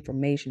wisdom or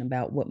information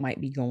about what might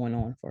be going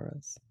on for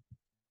us.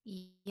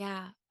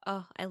 Yeah.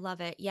 Oh, I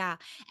love it. Yeah.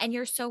 And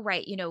you're so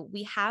right.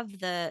 We have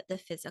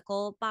the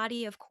physical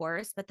body, of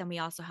course, but then we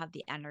also have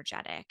the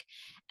energetic.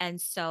 And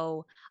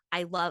so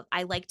I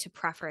like to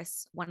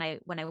preface when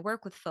I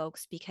work with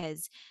folks,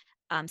 because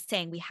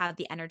saying we have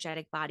the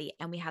energetic body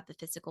and we have the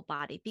physical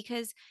body,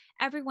 because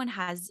everyone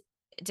has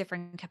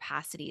different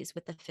capacities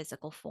with the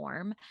physical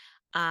form.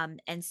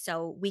 And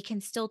so we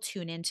can still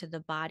tune into the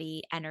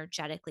body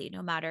energetically,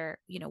 no matter,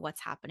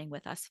 what's happening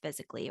with us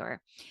physically,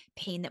 or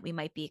pain that we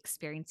might be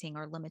experiencing,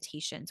 or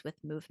limitations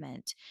with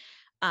movement.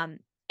 Um,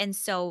 and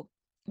so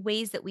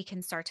ways that we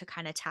can start to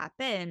kind of tap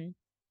in,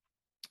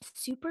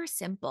 super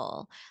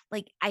simple.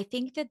 Like, I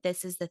think that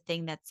this is the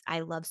thing that's I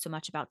love so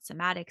much about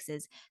somatics,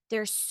 is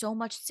there's so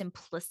much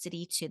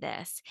simplicity to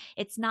this.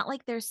 It's not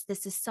like this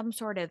is some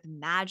sort of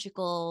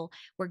magical,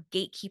 we're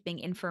gatekeeping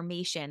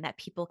information that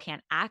people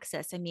can't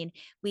access. I mean,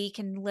 we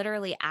can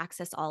literally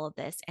access all of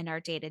this in our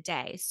day to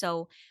day.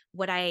 So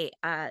what I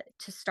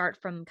to start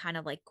from kind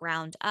of like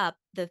ground up,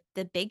 the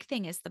big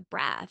thing is the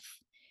breath.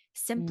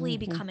 Simply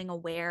Hmm. becoming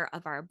aware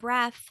of our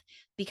breath,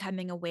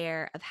 becoming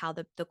aware of how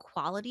the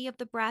quality of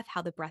the breath,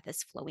 how the breath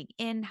is flowing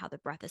in, how the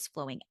breath is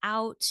flowing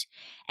out,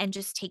 and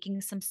just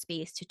taking some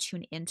space to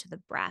tune into the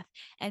breath,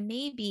 and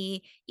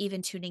maybe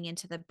even tuning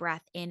into the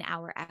breath in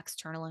our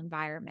external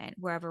environment,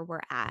 wherever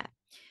we're at.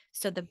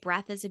 So the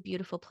breath is a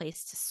beautiful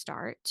place to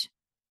start.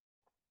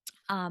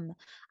 Um,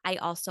 I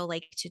also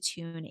like to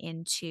tune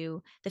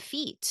into the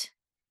feet,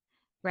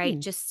 right?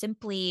 Hmm. Just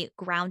simply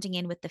grounding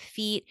in with the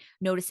feet,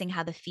 noticing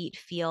how the feet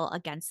feel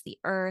against the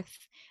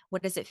earth.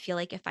 What does it feel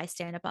like if I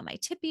stand up on my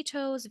tippy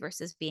toes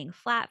versus being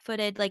flat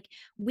footed? Like,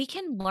 we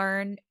can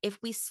learn,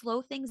 if we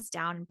slow things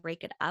down and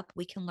break it up,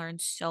 we can learn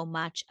so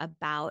much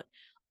about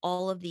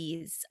all of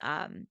these.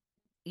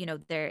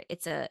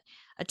 It's a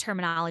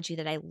terminology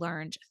that I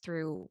learned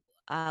through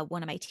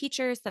one of my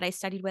teachers that I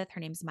studied with. Her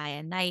name's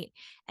Maya Knight,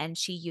 and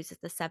she uses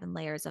the 7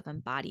 layers of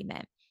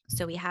embodiment.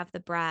 So we have the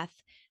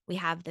breath, we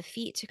have the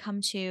feet to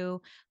come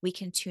to, we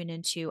can tune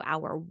into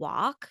our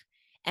walk,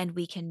 and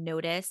we can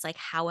notice, like,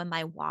 how am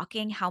I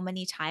walking? How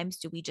many times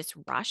do we just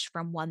rush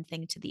from one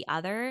thing to the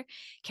other?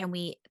 Can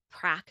we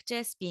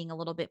practice being a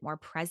little bit more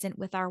present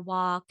with our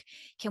walk?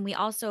 Can we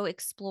also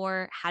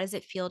explore, how does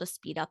it feel to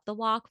speed up the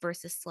walk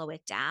versus slow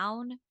it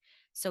down?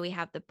 So we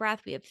have the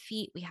breath, we have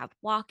feet, we have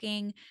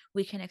walking.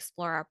 We can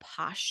explore our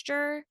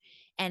posture,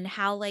 and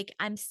how, like,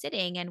 I'm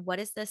sitting, and what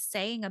is this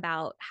saying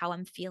about how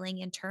I'm feeling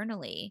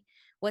internally?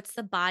 What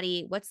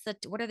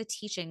are the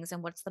teachings,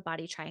 and what's the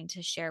body trying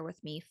to share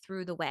with me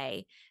through the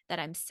way that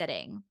I'm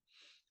sitting?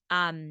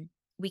 um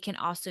we can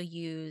also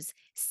use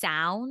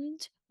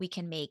sound. We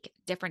can make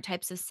different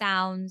types of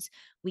sounds.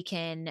 We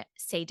can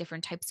say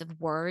different types of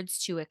words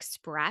to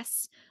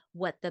express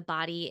what the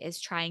body is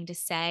trying to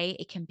say.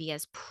 It can be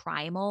as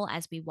primal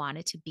as we want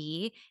it to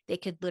be. They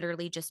could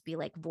literally just be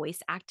like voice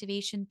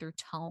activation through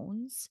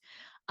tones.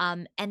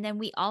 And then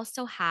we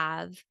also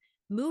have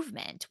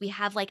movement. We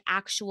have like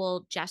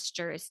actual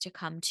gestures to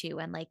come to,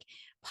 and like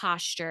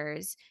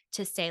postures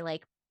to say,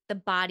 like, the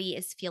body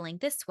is feeling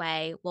this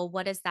way. Well,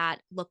 what does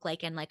that look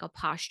like in like a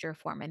posture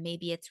form? And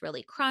maybe it's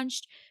really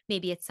crunched,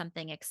 maybe it's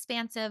something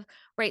expansive,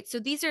 right? So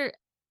these are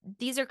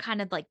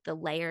kind of like the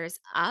layers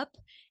up.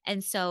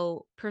 And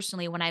so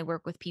personally, when I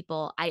work with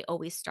people, I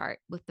always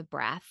start with the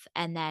breath,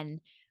 and then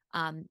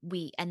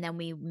we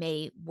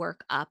may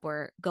work up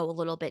or go a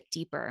little bit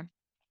deeper.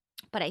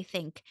 But I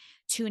think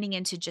tuning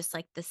into just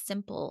like the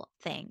simple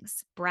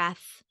things,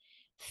 breath,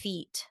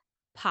 feet,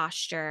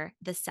 posture,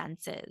 the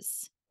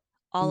senses,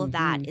 all of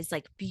that Hmm. is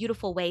like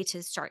beautiful way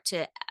to start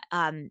to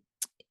um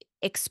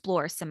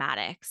explore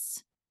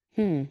somatics.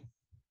 Hmm.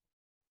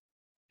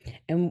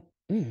 And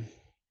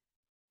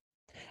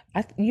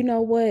you know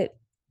what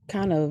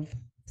kind of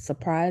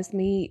surprised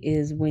me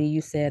is when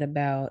you said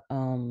about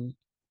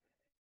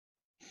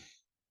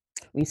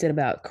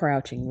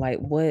crouching. Like,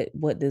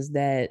 what does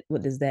that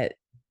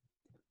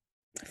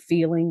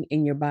feeling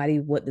in your body,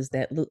 what does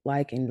that look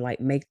like, and like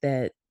make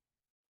that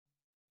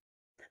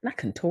not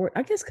contort,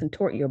 I guess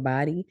contort your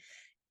body,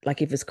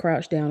 like if it's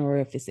crouched down or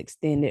if it's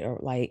extended, or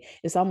like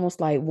it's almost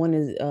like one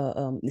is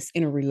it's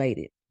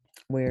interrelated,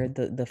 where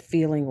the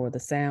feeling or the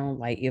sound,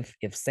 like if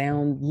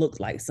sound looks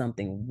like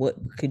something, what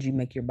could you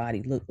make your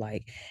body look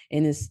like?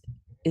 And it's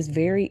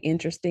very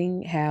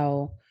interesting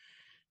how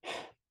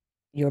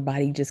your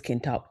body just can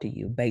talk to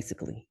you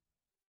basically.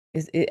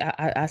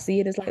 I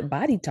see it as Yeah. like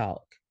body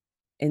talk.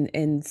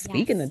 And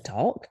speaking Yes. of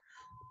talk,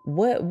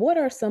 what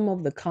are some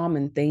of the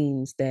common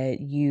themes that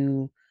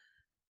you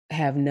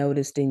have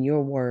noticed in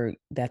your work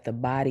that the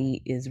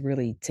body is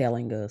really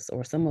telling us,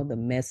 or some of the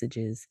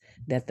messages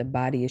that the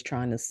body is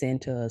trying to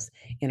send to us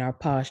in our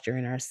posture,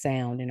 in our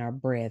sound, in our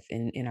breath,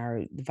 in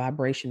our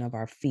vibration of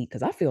our feet?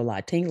 Because I feel a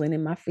lot tingling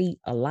in my feet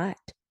a lot.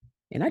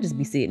 And I just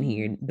be sitting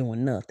here Mhm.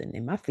 doing nothing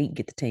and my feet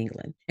get to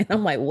tingling. And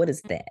I'm like, what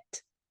is Mm,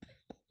 that?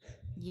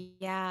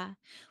 yeah.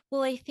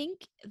 Well,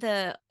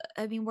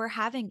 I mean, we're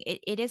having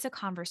it is a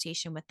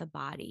conversation with the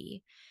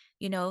body.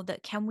 That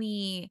can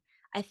we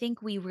I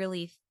think we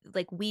really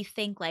we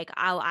think like,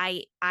 "Oh,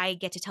 I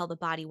get to tell the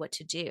body what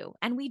to do."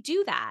 And we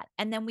do that,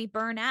 and then we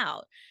burn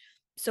out.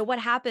 So what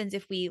happens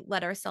if we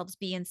let ourselves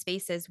be in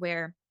spaces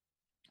where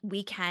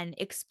we can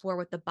explore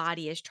what the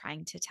body is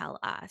trying to tell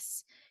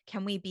us?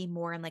 Can we be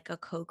more in like a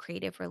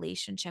co-creative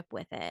relationship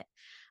with it?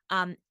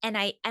 And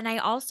I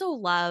also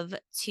love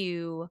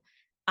to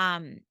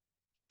um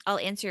I'll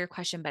answer your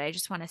question, but I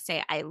just want to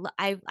say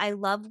I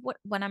love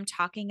when I'm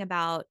talking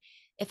about,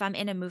 if I'm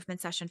in a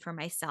movement session for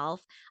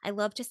myself, I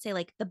love to say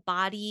like the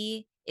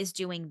body is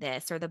doing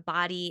this, or the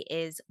body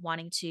is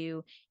wanting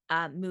to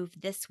move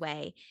this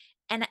way.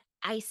 And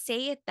I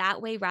say it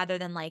that way rather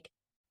than like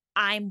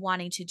I'm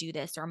wanting to do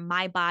this, or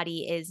my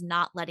body is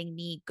not letting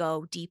me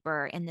go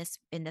deeper in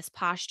this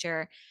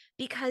posture,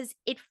 because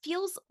it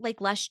feels like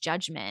less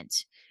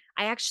judgment.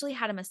 I actually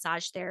had a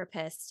massage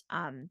therapist.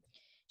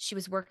 She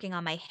was working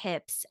on my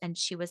hips and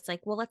she was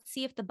like, "Well, let's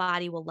see if the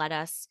body will let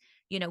us,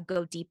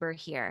 go deeper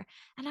here."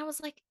 And I was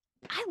like,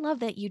 "I love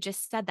that you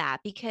just said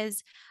that,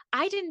 because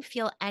I didn't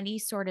feel any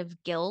sort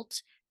of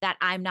guilt that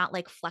I'm not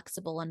like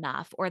flexible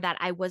enough, or that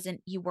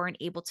you weren't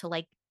able to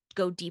like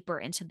go deeper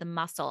into the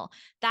muscle.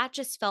 That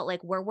just felt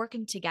like we're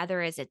working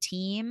together as a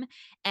team,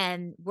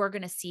 and we're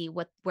going to see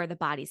where the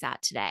body's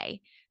at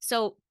today."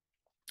 So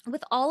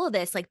with all of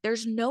this, like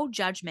there's no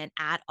judgment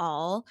at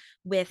all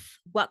with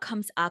what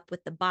comes up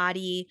with the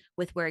body,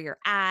 with where you're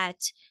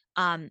at.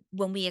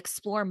 When we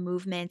explore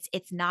movements,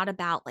 it's not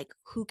about like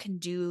who can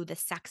do the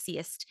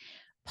sexiest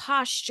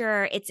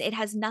posture. It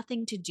has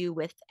nothing to do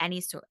with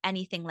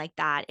anything like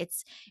that.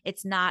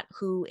 It's not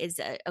who is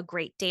a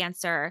great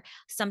dancer.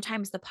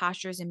 Sometimes the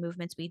postures and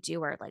movements we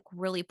do are like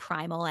really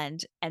primal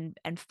and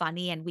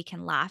funny, and we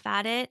can laugh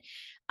at it.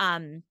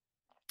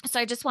 So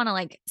I just want to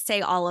like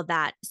say all of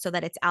that so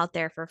that it's out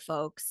there for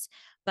folks.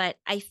 But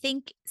I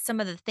think some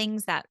of the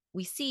things that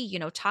we see,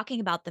 talking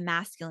about the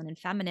masculine and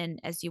feminine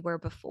as you were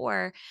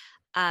before,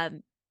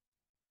 um,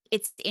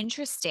 it's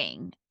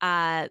interesting.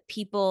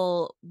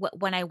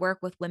 When I work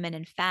with women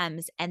and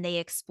femmes and they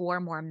explore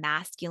more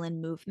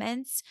masculine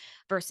movements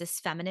versus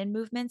feminine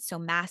movements. So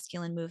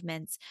masculine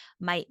movements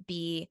might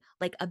be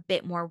like a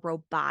bit more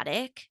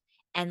robotic,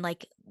 and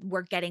like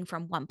we're getting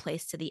from one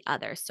place to the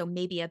other. So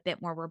maybe a bit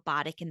more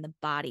robotic in the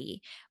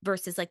body,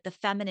 versus like the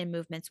feminine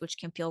movements, which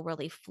can feel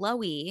really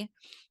flowy.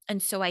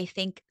 And so I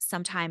think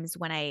sometimes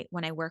when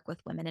I work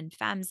with women and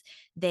femmes,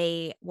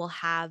 they will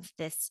have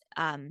this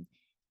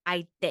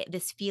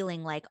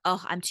feeling like,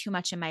 "Oh, I'm too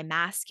much in my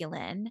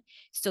masculine,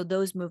 so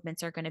those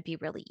movements are gonna be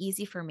really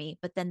easy for me."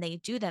 But then they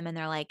do them and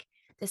they're like,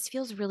 "This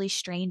feels really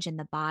strange in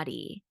the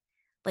body."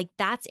 Like,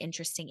 that's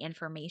interesting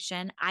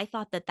information. I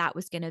thought that that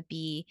was gonna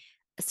be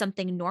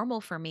something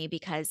normal for me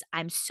because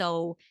I'm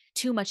so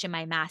too much in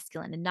my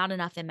masculine and not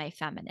enough in my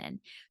feminine.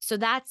 So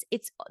that's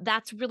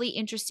really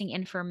interesting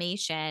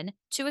information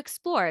to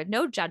explore.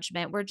 No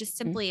judgment. We're just Mhm.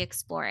 simply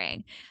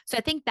exploring. So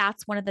I think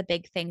that's one of the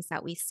big things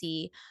that we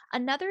see.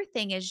 Another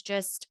thing is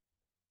just,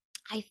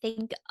 I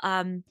think,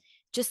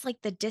 just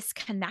like the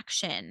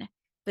disconnection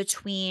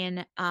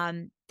between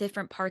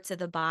different parts of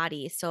the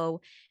body.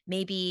 So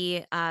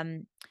maybe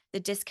the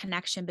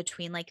disconnection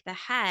between like the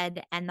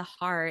head and the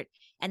heart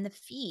and the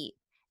feet,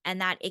 and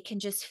that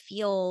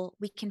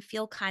we can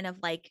feel kind of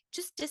like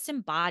just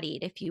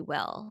disembodied, if you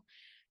will.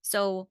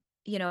 So,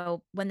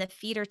 when the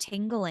feet are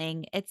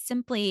tingling, it's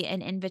simply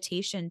an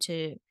invitation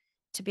to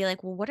be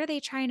like, well, what are they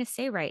trying to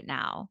say right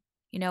now?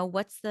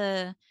 What's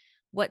the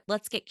what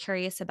let's get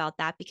curious about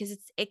that, because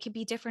it could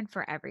be different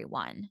for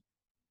everyone.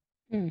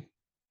 Hmm.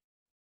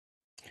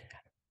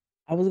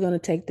 I was gonna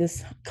take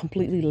this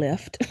completely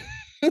left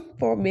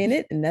for a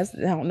minute, and I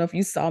don't know if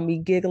you saw me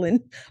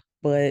giggling,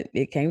 but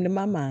it came to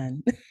my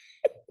mind.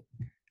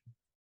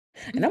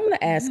 And I'm gonna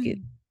ask it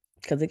Mhm.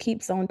 because it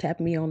keeps on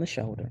tapping me on the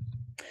shoulder.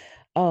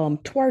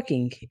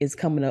 Twerking is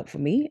coming up for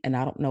me, and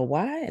I don't know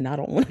why, and I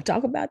don't want to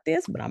talk about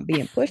this, but I'm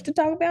being pushed to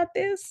talk about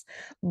this.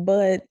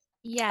 But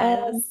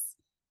um, Yes.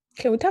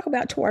 can we talk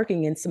about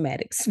twerking and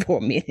somatics for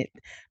a minute?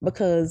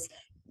 Because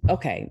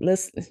okay,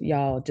 let's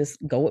y'all just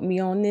go with me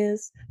on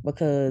this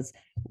because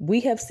we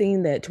have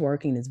seen that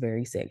twerking is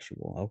very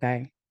sexual,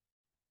 okay?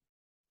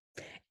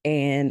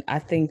 And I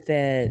think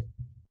that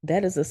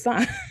that is a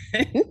sign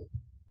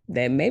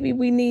that maybe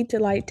we need to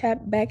like tap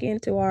back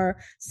into our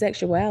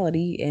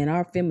sexuality and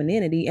our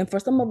femininity. And for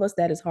some of us,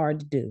 that is hard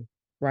to do,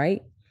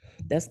 right?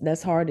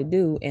 That's hard to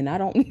do. And I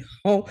don't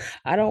know,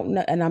 I don't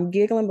know. And I'm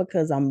giggling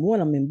because I'm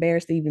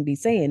embarrassed to even be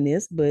saying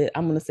this, but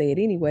I'm gonna say it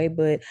anyway.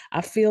 But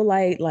I feel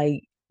like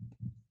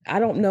I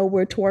don't know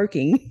where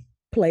twerking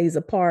plays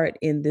a part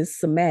in this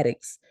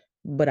somatics,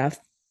 but I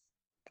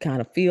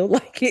kind of feel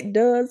like it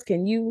does.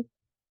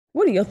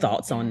 What are your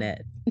thoughts on Yeah.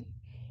 that?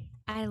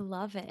 I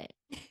love it.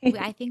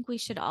 I think we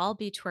should all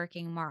be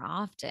twerking more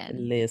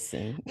often.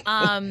 Listen.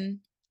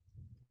 Um,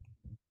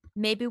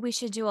 Maybe we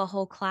should do a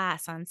whole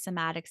class on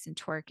somatics and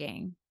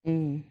twerking.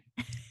 Mm.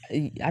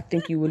 I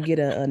think you would get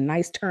a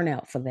nice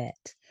turnout for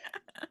that.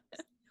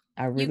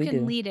 I You really can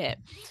do. lead it.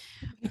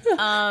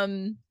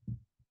 Um,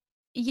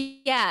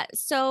 yeah.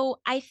 So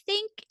I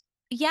think,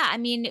 yeah, I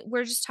mean,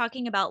 we're just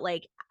talking about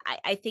like,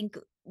 I think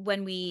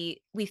when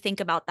we think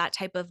about that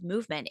type of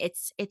movement,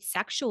 it's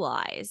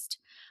sexualized.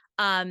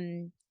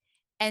 Um,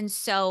 and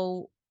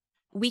so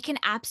we can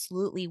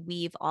absolutely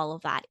weave all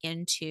of that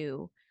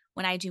into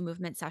when I do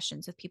movement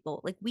sessions with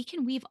people, like we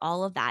can weave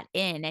all of that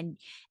in. And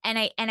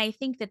I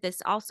think that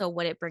this also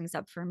what it brings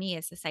up for me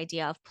is this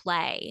idea of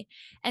play.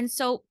 And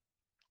so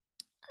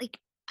like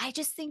I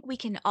just think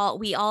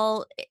we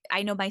all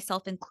I know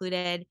myself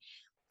included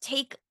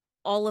take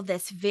all of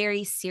this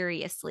very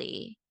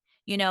seriously.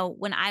 You know,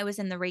 when I was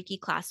in the Reiki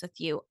class with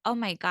you, oh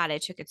my God, I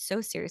took it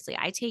so seriously.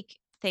 I take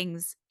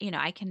things,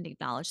 I can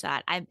acknowledge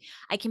that.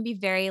 I can be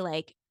very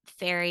like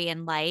fairy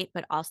and light,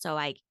 but also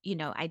I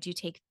do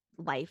take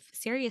life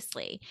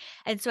seriously.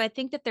 And so I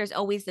think that there's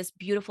always this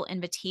beautiful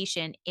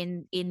invitation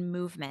in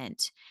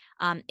movement,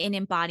 in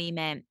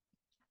embodiment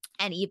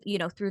and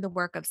through the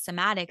work of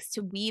somatics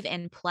to weave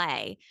and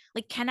play.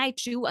 Like, can I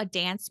do a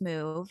dance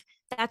move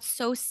that's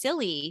so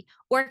silly,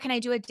 or can I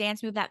do a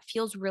dance move that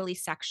feels really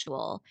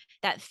sexual,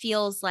 that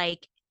feels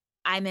like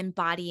I'm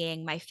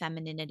embodying my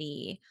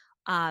femininity?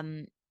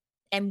 Um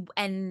and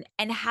and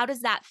and how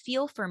does that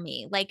feel for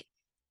me? Like,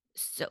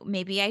 so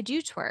maybe I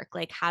do twerk.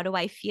 Like, how do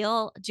I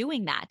feel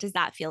doing that? Does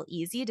that feel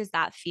easy? Does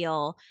that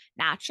feel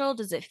natural?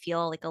 Does it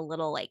feel like a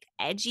little like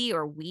edgy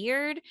or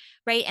weird?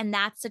 Right. And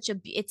that's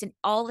it's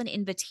an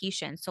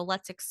invitation. So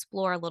let's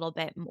explore a little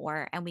bit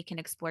more and we can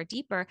explore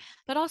deeper,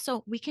 but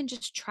also we can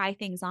just try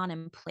things on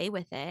and play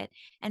with it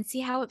and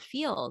see how it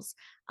feels.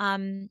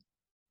 Um,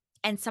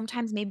 and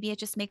sometimes maybe it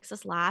just makes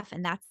us laugh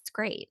and that's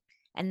great.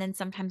 And then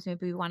sometimes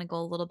maybe we want to go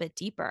a little bit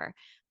deeper.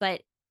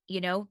 But,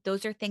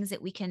 those are things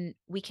that we can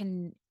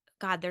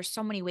God, there's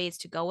so many ways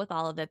to go with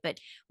all of it, but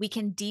we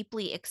can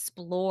deeply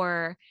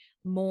explore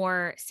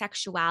more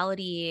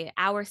sexuality,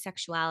 our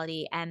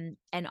sexuality, and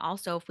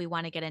also if we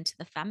want to get into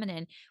the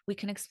feminine, we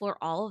can explore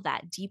all of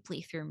that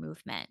deeply through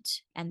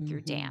movement and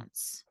through Mhm.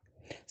 dance.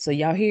 So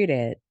y'all hear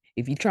that?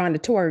 If you're trying to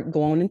twerk,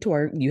 go on and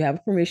twerk. You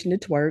have permission to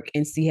twerk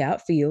and see how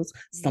it feels.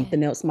 Yeah.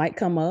 Something else might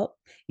come up.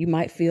 You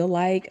might feel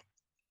like,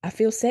 I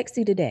feel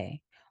sexy today.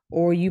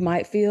 Or you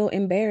might feel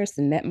embarrassed.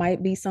 And that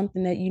might be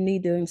something that you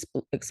need to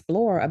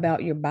explore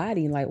about your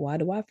body. Like, why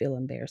do I feel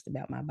embarrassed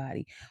about my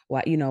body?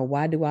 Why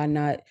do I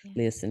not Yeah.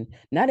 listen?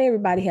 Not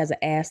everybody has an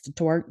ass to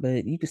twerk,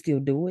 but you can still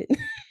do it.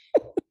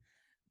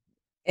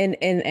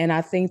 And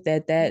I think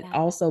that Yeah.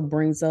 also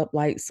brings up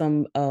like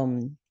some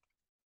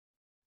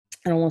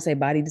I don't want to say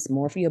body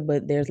dysmorphia,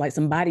 but there's like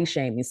some body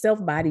shaming,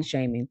 self body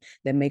shaming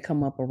that may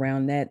come up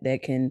around that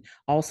can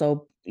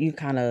also you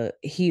kind of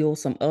heal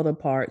some other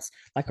parts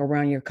like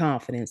around your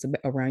confidence,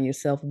 around your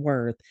self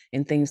worth,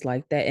 and things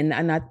like that.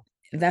 And I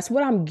that's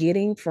what I'm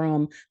getting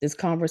from this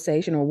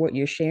conversation or what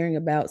you're sharing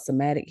about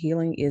somatic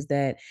healing is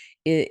that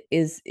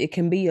it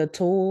can be a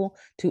tool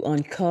to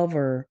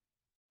uncover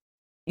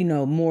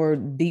more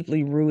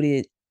deeply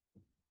rooted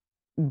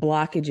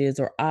blockages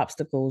or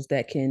obstacles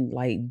that can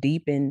like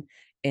deepen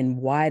and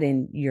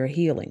widen your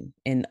healing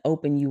and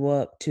open you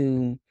up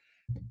to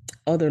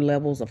other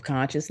levels of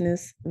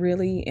consciousness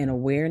really and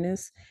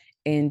awareness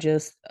and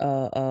just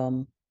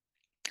an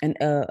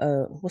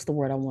what's the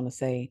word I want to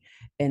say,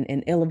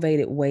 an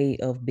elevated way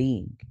of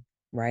being,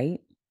 right?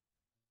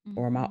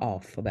 Or am I Mhm.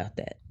 off about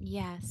that?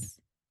 Yes.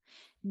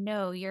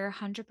 No, you're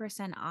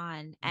 100%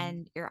 on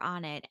and you're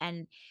on it.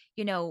 And,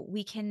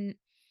 we can,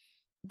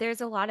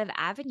 there's a lot of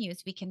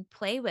avenues we can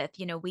play with.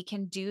 We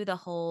can do the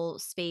whole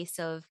space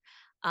of,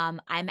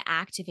 I'm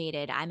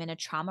activated, I'm in a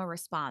trauma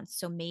response.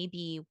 So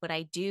maybe what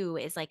I do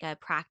is like a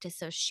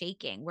practice of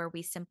shaking where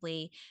we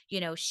simply,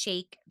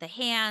 shake the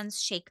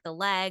hands, shake the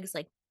legs,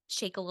 like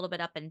shake a little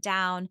bit up and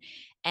down.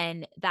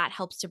 And that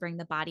helps to bring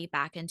the body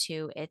back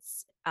into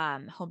its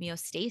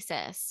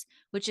homeostasis,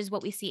 which is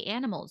what we see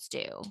animals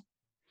do.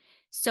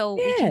 So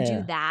we can do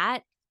Yeah.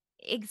 that.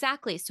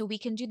 Exactly. So we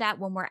can do that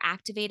when we're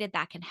activated.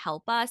 That can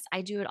help us.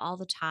 I do it all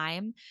the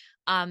time.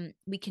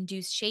 We can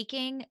do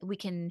shaking. We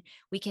can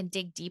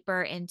dig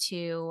deeper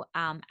into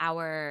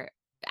our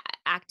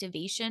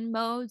activation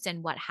modes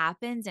and what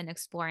happens and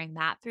exploring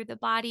that through the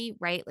body,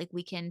 right? Like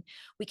we can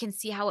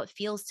see how it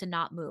feels to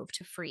not move,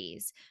 to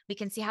freeze. We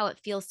can see how it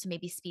feels to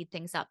maybe speed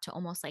things up, to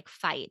almost like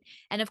fight.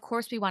 And of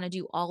course we want to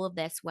do all of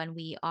this when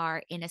we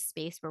are in a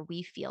space where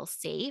we feel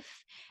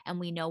safe and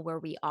we know where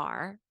we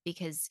are,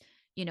 because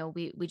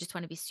we just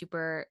want to be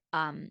super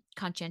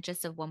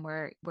conscientious of when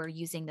we're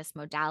using this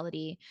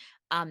modality.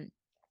 um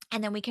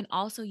and then we can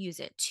also use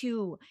it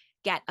to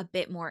get a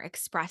bit more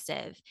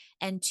expressive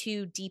and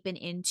to deepen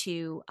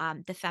into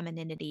the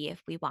femininity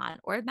if we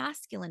want, or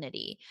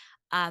masculinity.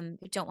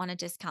 We don't want to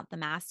discount the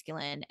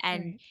masculine.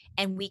 and Right.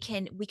 and we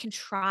can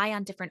try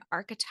on different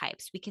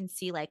archetypes. We can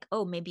see like,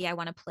 oh, maybe I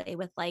want to play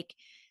with like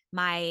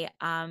my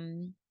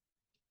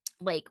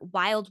like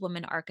wild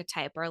woman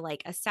archetype or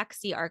like a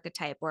sexy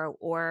archetype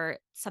or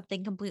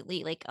something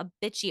completely like a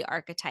bitchy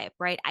archetype,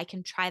 right? I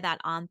can try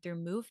that on through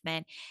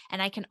movement, and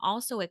I can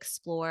also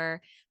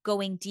explore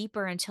going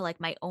deeper into like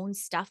my own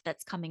stuff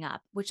that's coming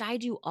up, which I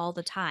do all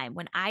the time.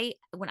 When I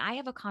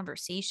have a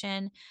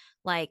conversation,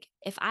 like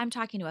if I'm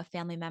talking to a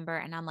family member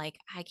and I'm like,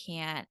 I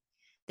can't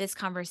this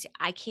conversation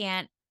I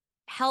can't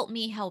help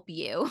me help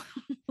you.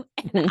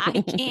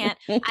 And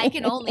I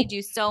can only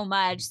do so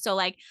much. So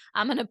like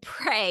I'm going to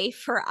pray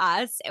for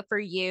us, for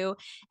you.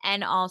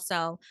 And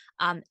also,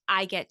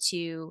 I get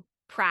to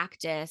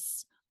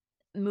practice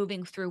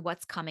moving through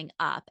what's coming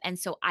up. And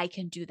so I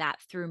can do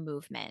that through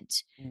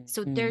movement.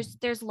 So Mhm.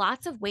 there's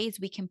lots of ways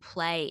we can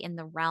play in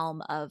the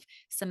realm of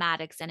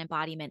somatics and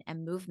embodiment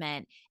and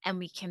movement, and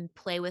we can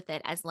play with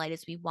it as light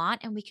as we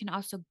want, and we can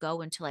also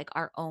go into like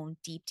our own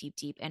deep deep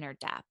deep inner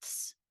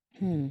depths.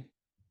 Hmm.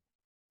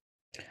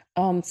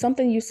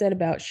 Something you said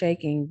about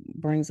shaking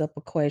brings up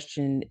a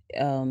question.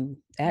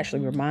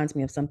 Actually, Mhm. reminds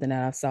me of something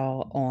that I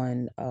saw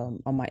on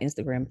my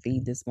Instagram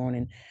feed this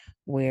morning,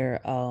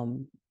 where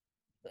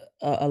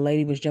a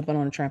lady was jumping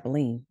on a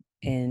trampoline,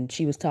 and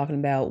she was talking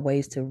about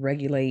ways to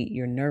regulate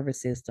your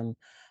nervous system.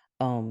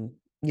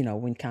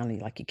 When kind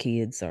of like your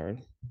kids are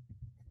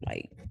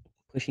like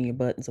pushing your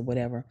buttons or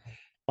whatever.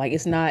 Like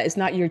it's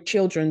not your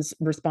children's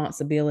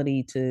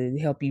responsibility to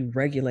help you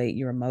regulate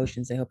your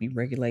emotions and help you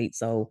regulate.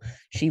 So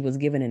she was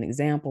given an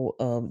example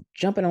of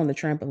jumping on the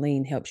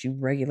trampoline helps you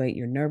regulate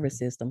your nervous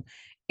system.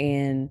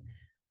 And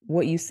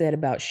what you said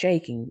about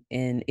shaking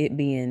and it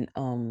being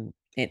and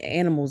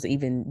animals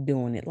even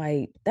doing it,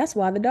 like that's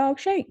why the dog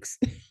shakes.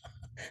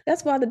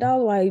 That's why the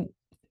dog like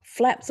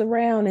flaps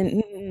around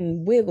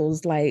and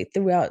wiggles like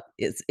throughout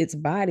its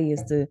body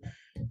is to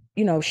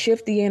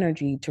shift the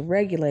energy, to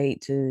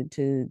regulate,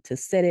 to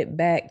set it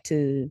back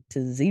to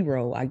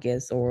zero, I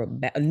guess, or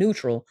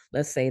neutral.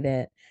 Let's say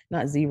that,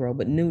 not zero,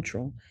 but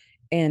neutral.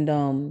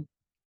 And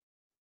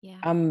Yeah.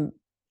 I'm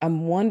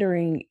I'm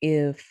wondering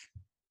if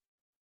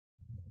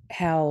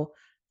how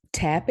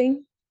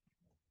tapping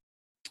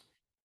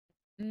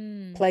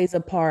Mm. plays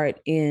a part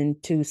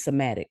into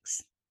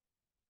somatics.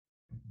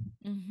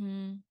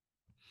 Mhm.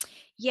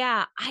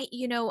 Yeah, I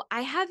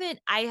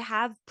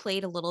have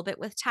played a little bit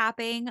with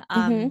tapping.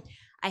 Hmm.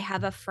 I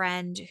have a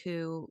friend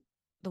who,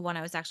 the one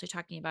I was actually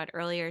talking about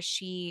earlier,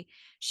 she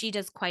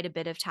does quite a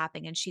bit of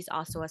tapping, and she's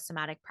also a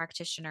somatic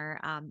practitioner.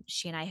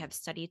 She and I have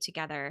studied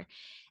together.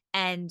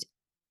 And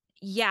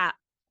yeah,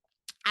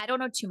 I don't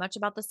know too much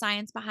about the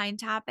science behind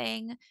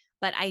tapping,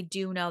 but I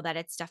do know that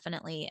it's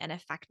definitely an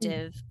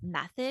effective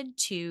method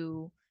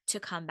to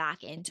come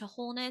back into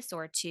wholeness,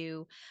 or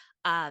to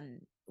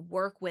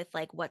work with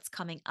like what's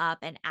coming up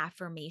and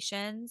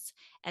affirmations.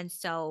 And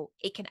so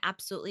it can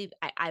absolutely,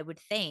 I would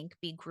think,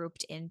 be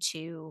grouped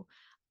into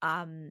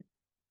um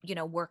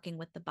working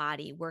with the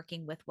body,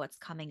 working with what's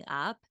coming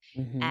up,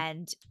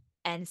 Hmm.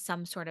 and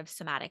some sort of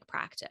somatic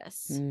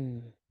practice.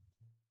 Mm.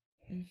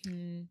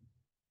 Mhm.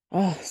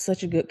 Oh,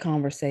 such a good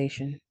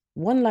conversation.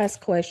 One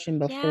last question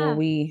before Yeah.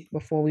 we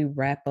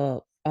wrap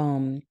up.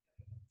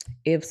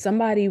 If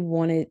somebody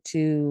wanted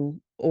to,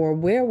 or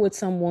where would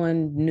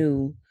someone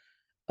new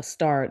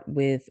start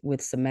with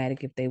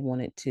somatic if they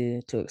wanted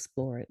to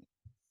explore it?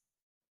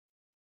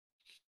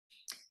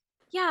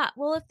 Yeah,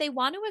 well, if they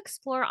want to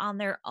explore on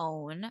their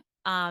own,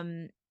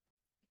 I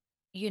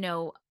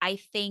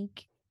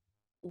think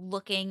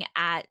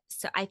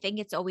I think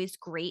it's always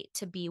great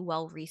to be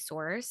well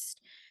resourced.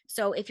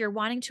 So if you're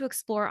wanting to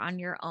explore on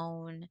your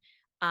own,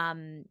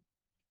 um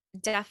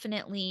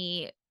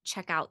definitely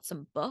check out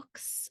some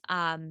books.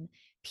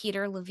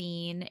 Peter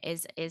Levine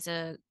is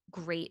a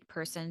great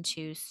person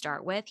to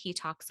start with. He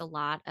talks a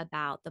lot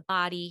about the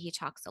body. He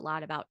talks a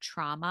lot about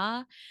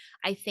trauma.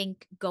 I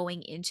think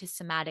going into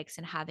somatics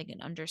and having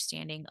an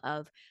understanding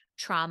of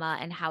trauma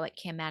and how it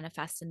can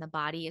manifest in the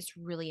body is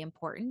really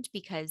important,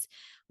 because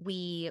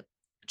we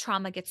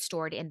trauma gets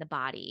stored in the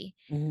body.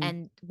 Mhm.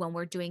 And when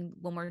we're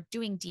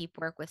doing deep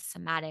work with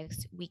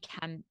somatics, we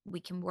can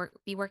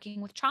be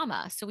working with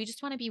trauma. So we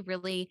just want to be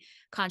really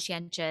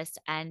conscientious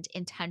and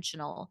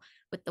intentional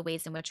with the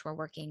ways in which we're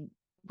working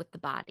with the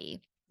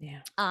body.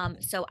 Yeah.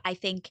 So I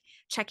think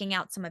checking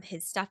out some of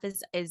his stuff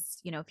is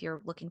if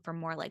you're looking for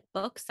more like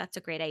books, that's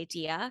a great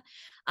idea.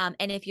 And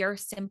if you're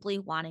simply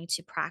wanting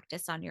to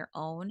practice on your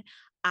own,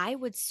 I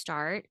would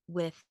start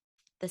with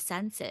the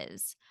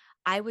senses.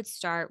 I would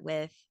start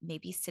with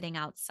maybe sitting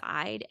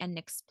outside and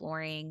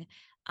exploring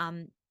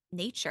um,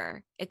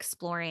 nature,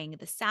 exploring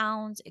the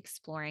sounds,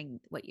 exploring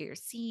what you're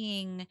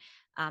seeing,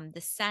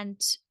 the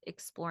scent,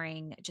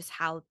 exploring just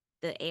how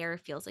the air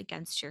feels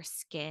against your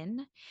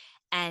skin.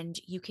 And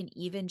you can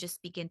even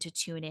just begin to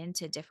tune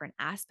into different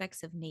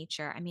aspects of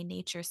nature. I mean,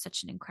 nature is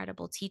such an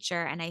incredible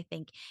teacher. And I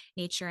think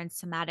nature and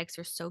somatics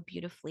are so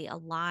beautifully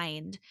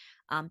aligned,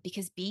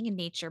 because being in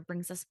nature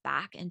brings us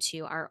back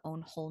into our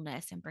own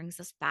wholeness and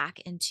brings us back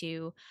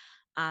into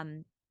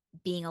um,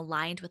 being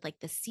aligned with like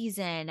the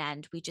season,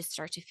 and we just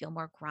start to feel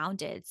more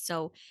grounded.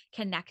 So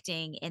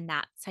connecting in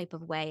that type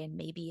of way, and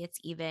maybe it's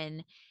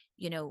even,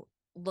 you know,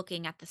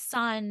 looking at the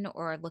sun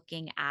or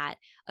looking at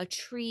a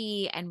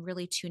tree and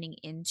really tuning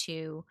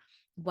into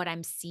what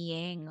I'm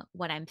seeing,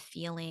 what I'm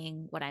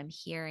feeling, what I'm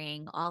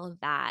hearing, all of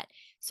that.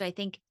 So I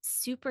think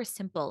super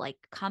simple, like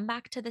come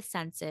back to the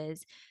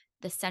senses,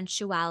 the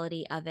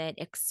sensuality of it,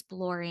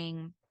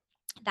 exploring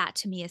that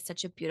to me is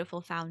such a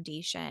beautiful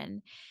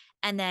foundation.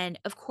 And then,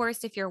 of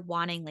course, if you're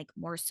wanting like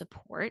more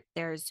support,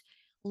 there's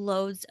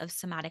loads of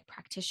somatic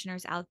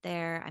practitioners out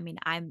there. I mean,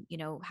 I'm,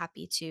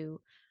 happy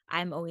to,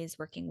 I'm always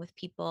working with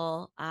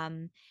people.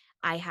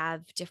 I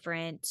have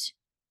different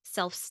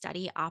self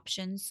study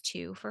options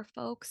too for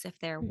folks if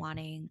they're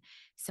wanting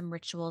some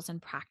rituals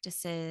and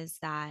practices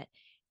that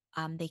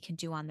they can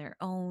do on their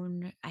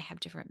own. I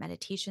have different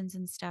meditations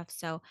and stuff.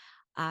 So,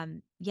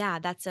 yeah,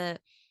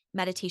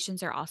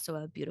 meditations are also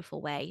a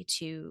beautiful way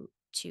to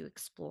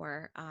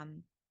explore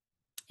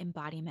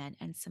embodiment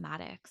and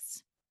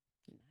somatics.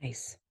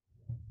 Nice.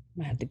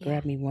 I have to Yeah.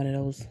 grab me one of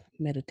those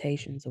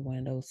meditations or one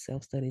of those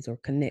self studies or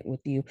connect with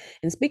you.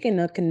 And speaking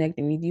of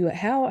connecting with you,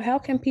 how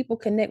can people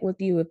connect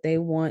with you if they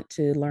want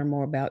to learn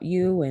more about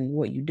you and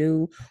what you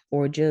do,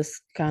 or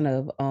just kind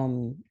of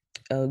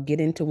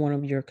get into one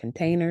of your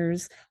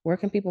containers? Where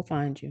can people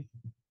find you?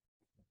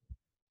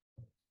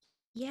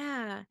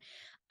 Yeah.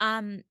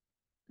 Um,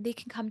 they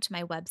can come to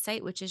my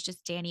website, which is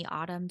just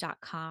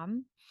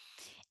dannyautumn.com.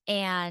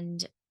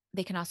 And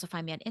they can also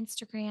find me on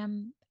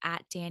Instagram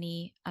at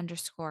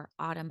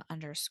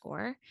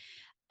Danny_autumn_.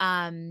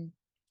 Um,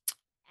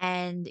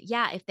 And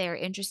yeah, if they're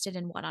interested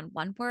in one on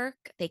one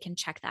work, they can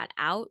check that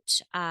out.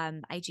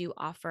 I do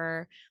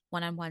offer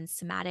one on one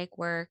somatic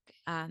work.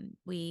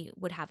 We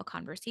would have a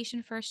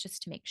conversation first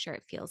just to make sure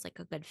it feels like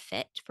a good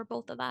fit for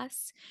both of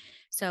us.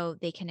 So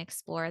they can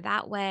explore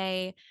that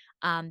way.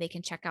 They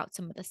can check out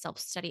some of the self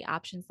study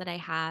options that I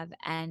have.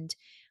 And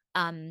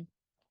um,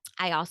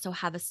 I also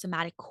have a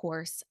somatic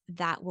course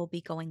that will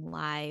be going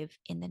live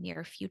in the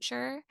near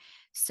future.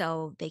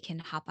 So they can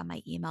hop on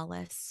my email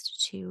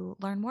list to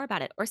learn more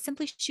about it or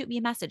simply shoot me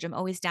a message. I'm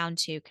always down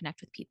to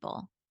connect with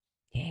people.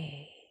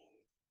 Yay.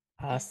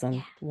 Yeah.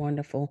 Awesome.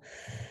 Wonderful.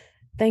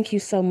 Thank you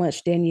so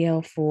much,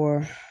 Danielle,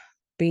 for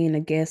being a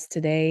guest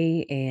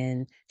today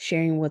and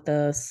sharing with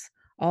us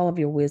all of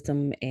your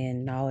wisdom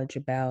and knowledge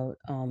about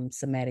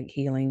somatic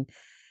healing.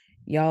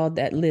 Y'all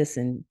that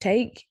listen,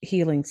 take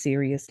healing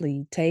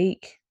seriously.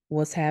 Take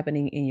what's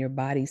happening in your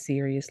body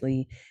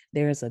seriously.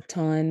 There's a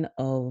ton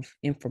of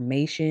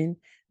information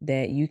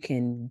that you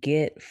can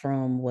get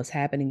from what's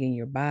happening in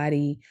your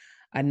body.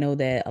 I know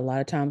that a lot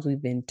of times we've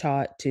been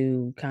taught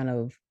to kind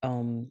of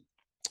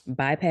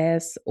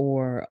bypass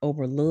or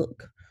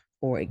overlook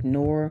or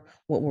ignore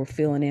what we're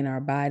feeling in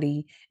our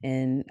body.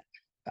 And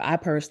I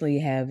personally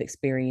have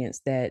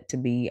experienced that to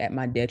be at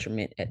my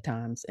detriment at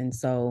times. And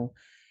so,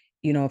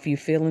 if you're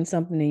feeling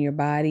something in your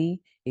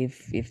body,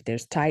 if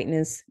there's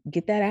tightness,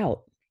 get that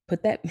out.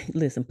 Put that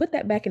put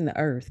that back in the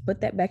earth, put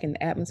that back in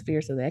the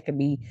atmosphere so that could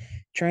be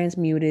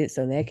transmuted,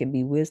 so that could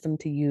be wisdom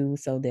to you,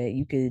 so that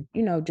you could,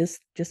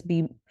 just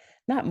be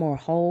not more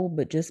whole,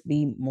 but just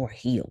be more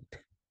healed,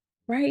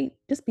 right?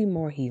 Just be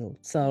more healed.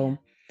 Yeah. So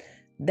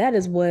that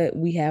is what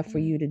we have for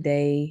you Mhm.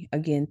 today.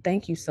 Again,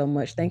 thank you so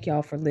much. Thank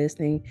y'all for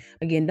listening.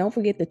 Again, don't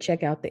forget to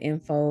check out the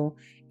info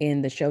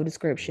in the show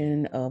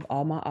description of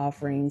all my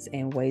offerings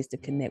and ways to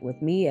connect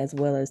with me, as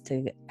well as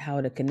to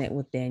how to connect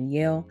with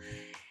Danielle.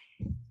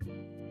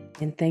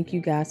 And thank you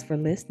guys for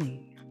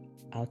listening.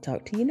 I'll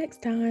talk to you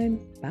next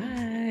time.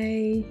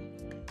 Bye.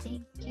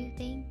 Thank you.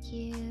 Thank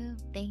you.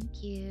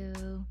 Thank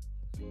you.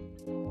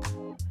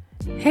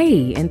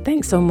 Hey, and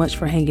thanks so much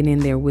for hanging in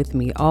there with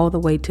me all the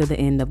way to the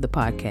end of the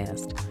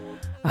podcast.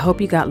 I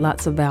hope you got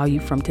lots of value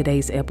from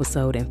today's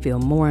episode and feel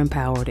more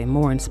empowered and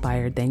more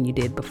inspired than you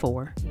did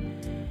before.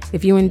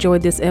 If you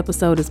enjoyed this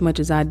episode as much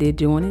as I did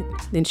doing it,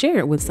 then share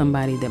it with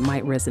somebody that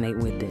might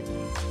resonate with it.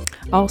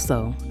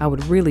 Also, I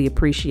would really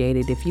appreciate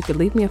it if you could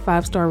leave me a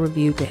 5-star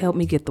review to help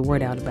me get the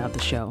word out about the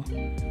show.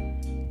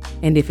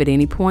 And if at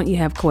any point you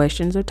have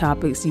questions or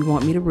topics you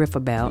want me to riff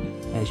about,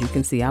 as you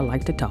can see, I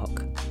like to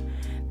talk,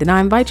 then I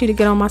invite you to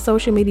get on my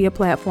social media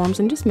platforms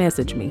and just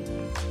message me.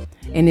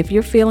 And if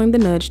you're feeling the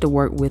nudge to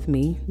work with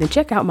me, then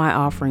check out my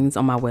offerings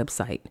on my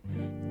website.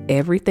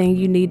 Everything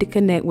you need to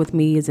connect with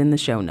me is in the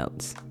show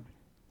notes.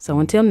 So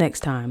until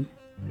next time,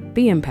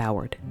 be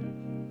empowered.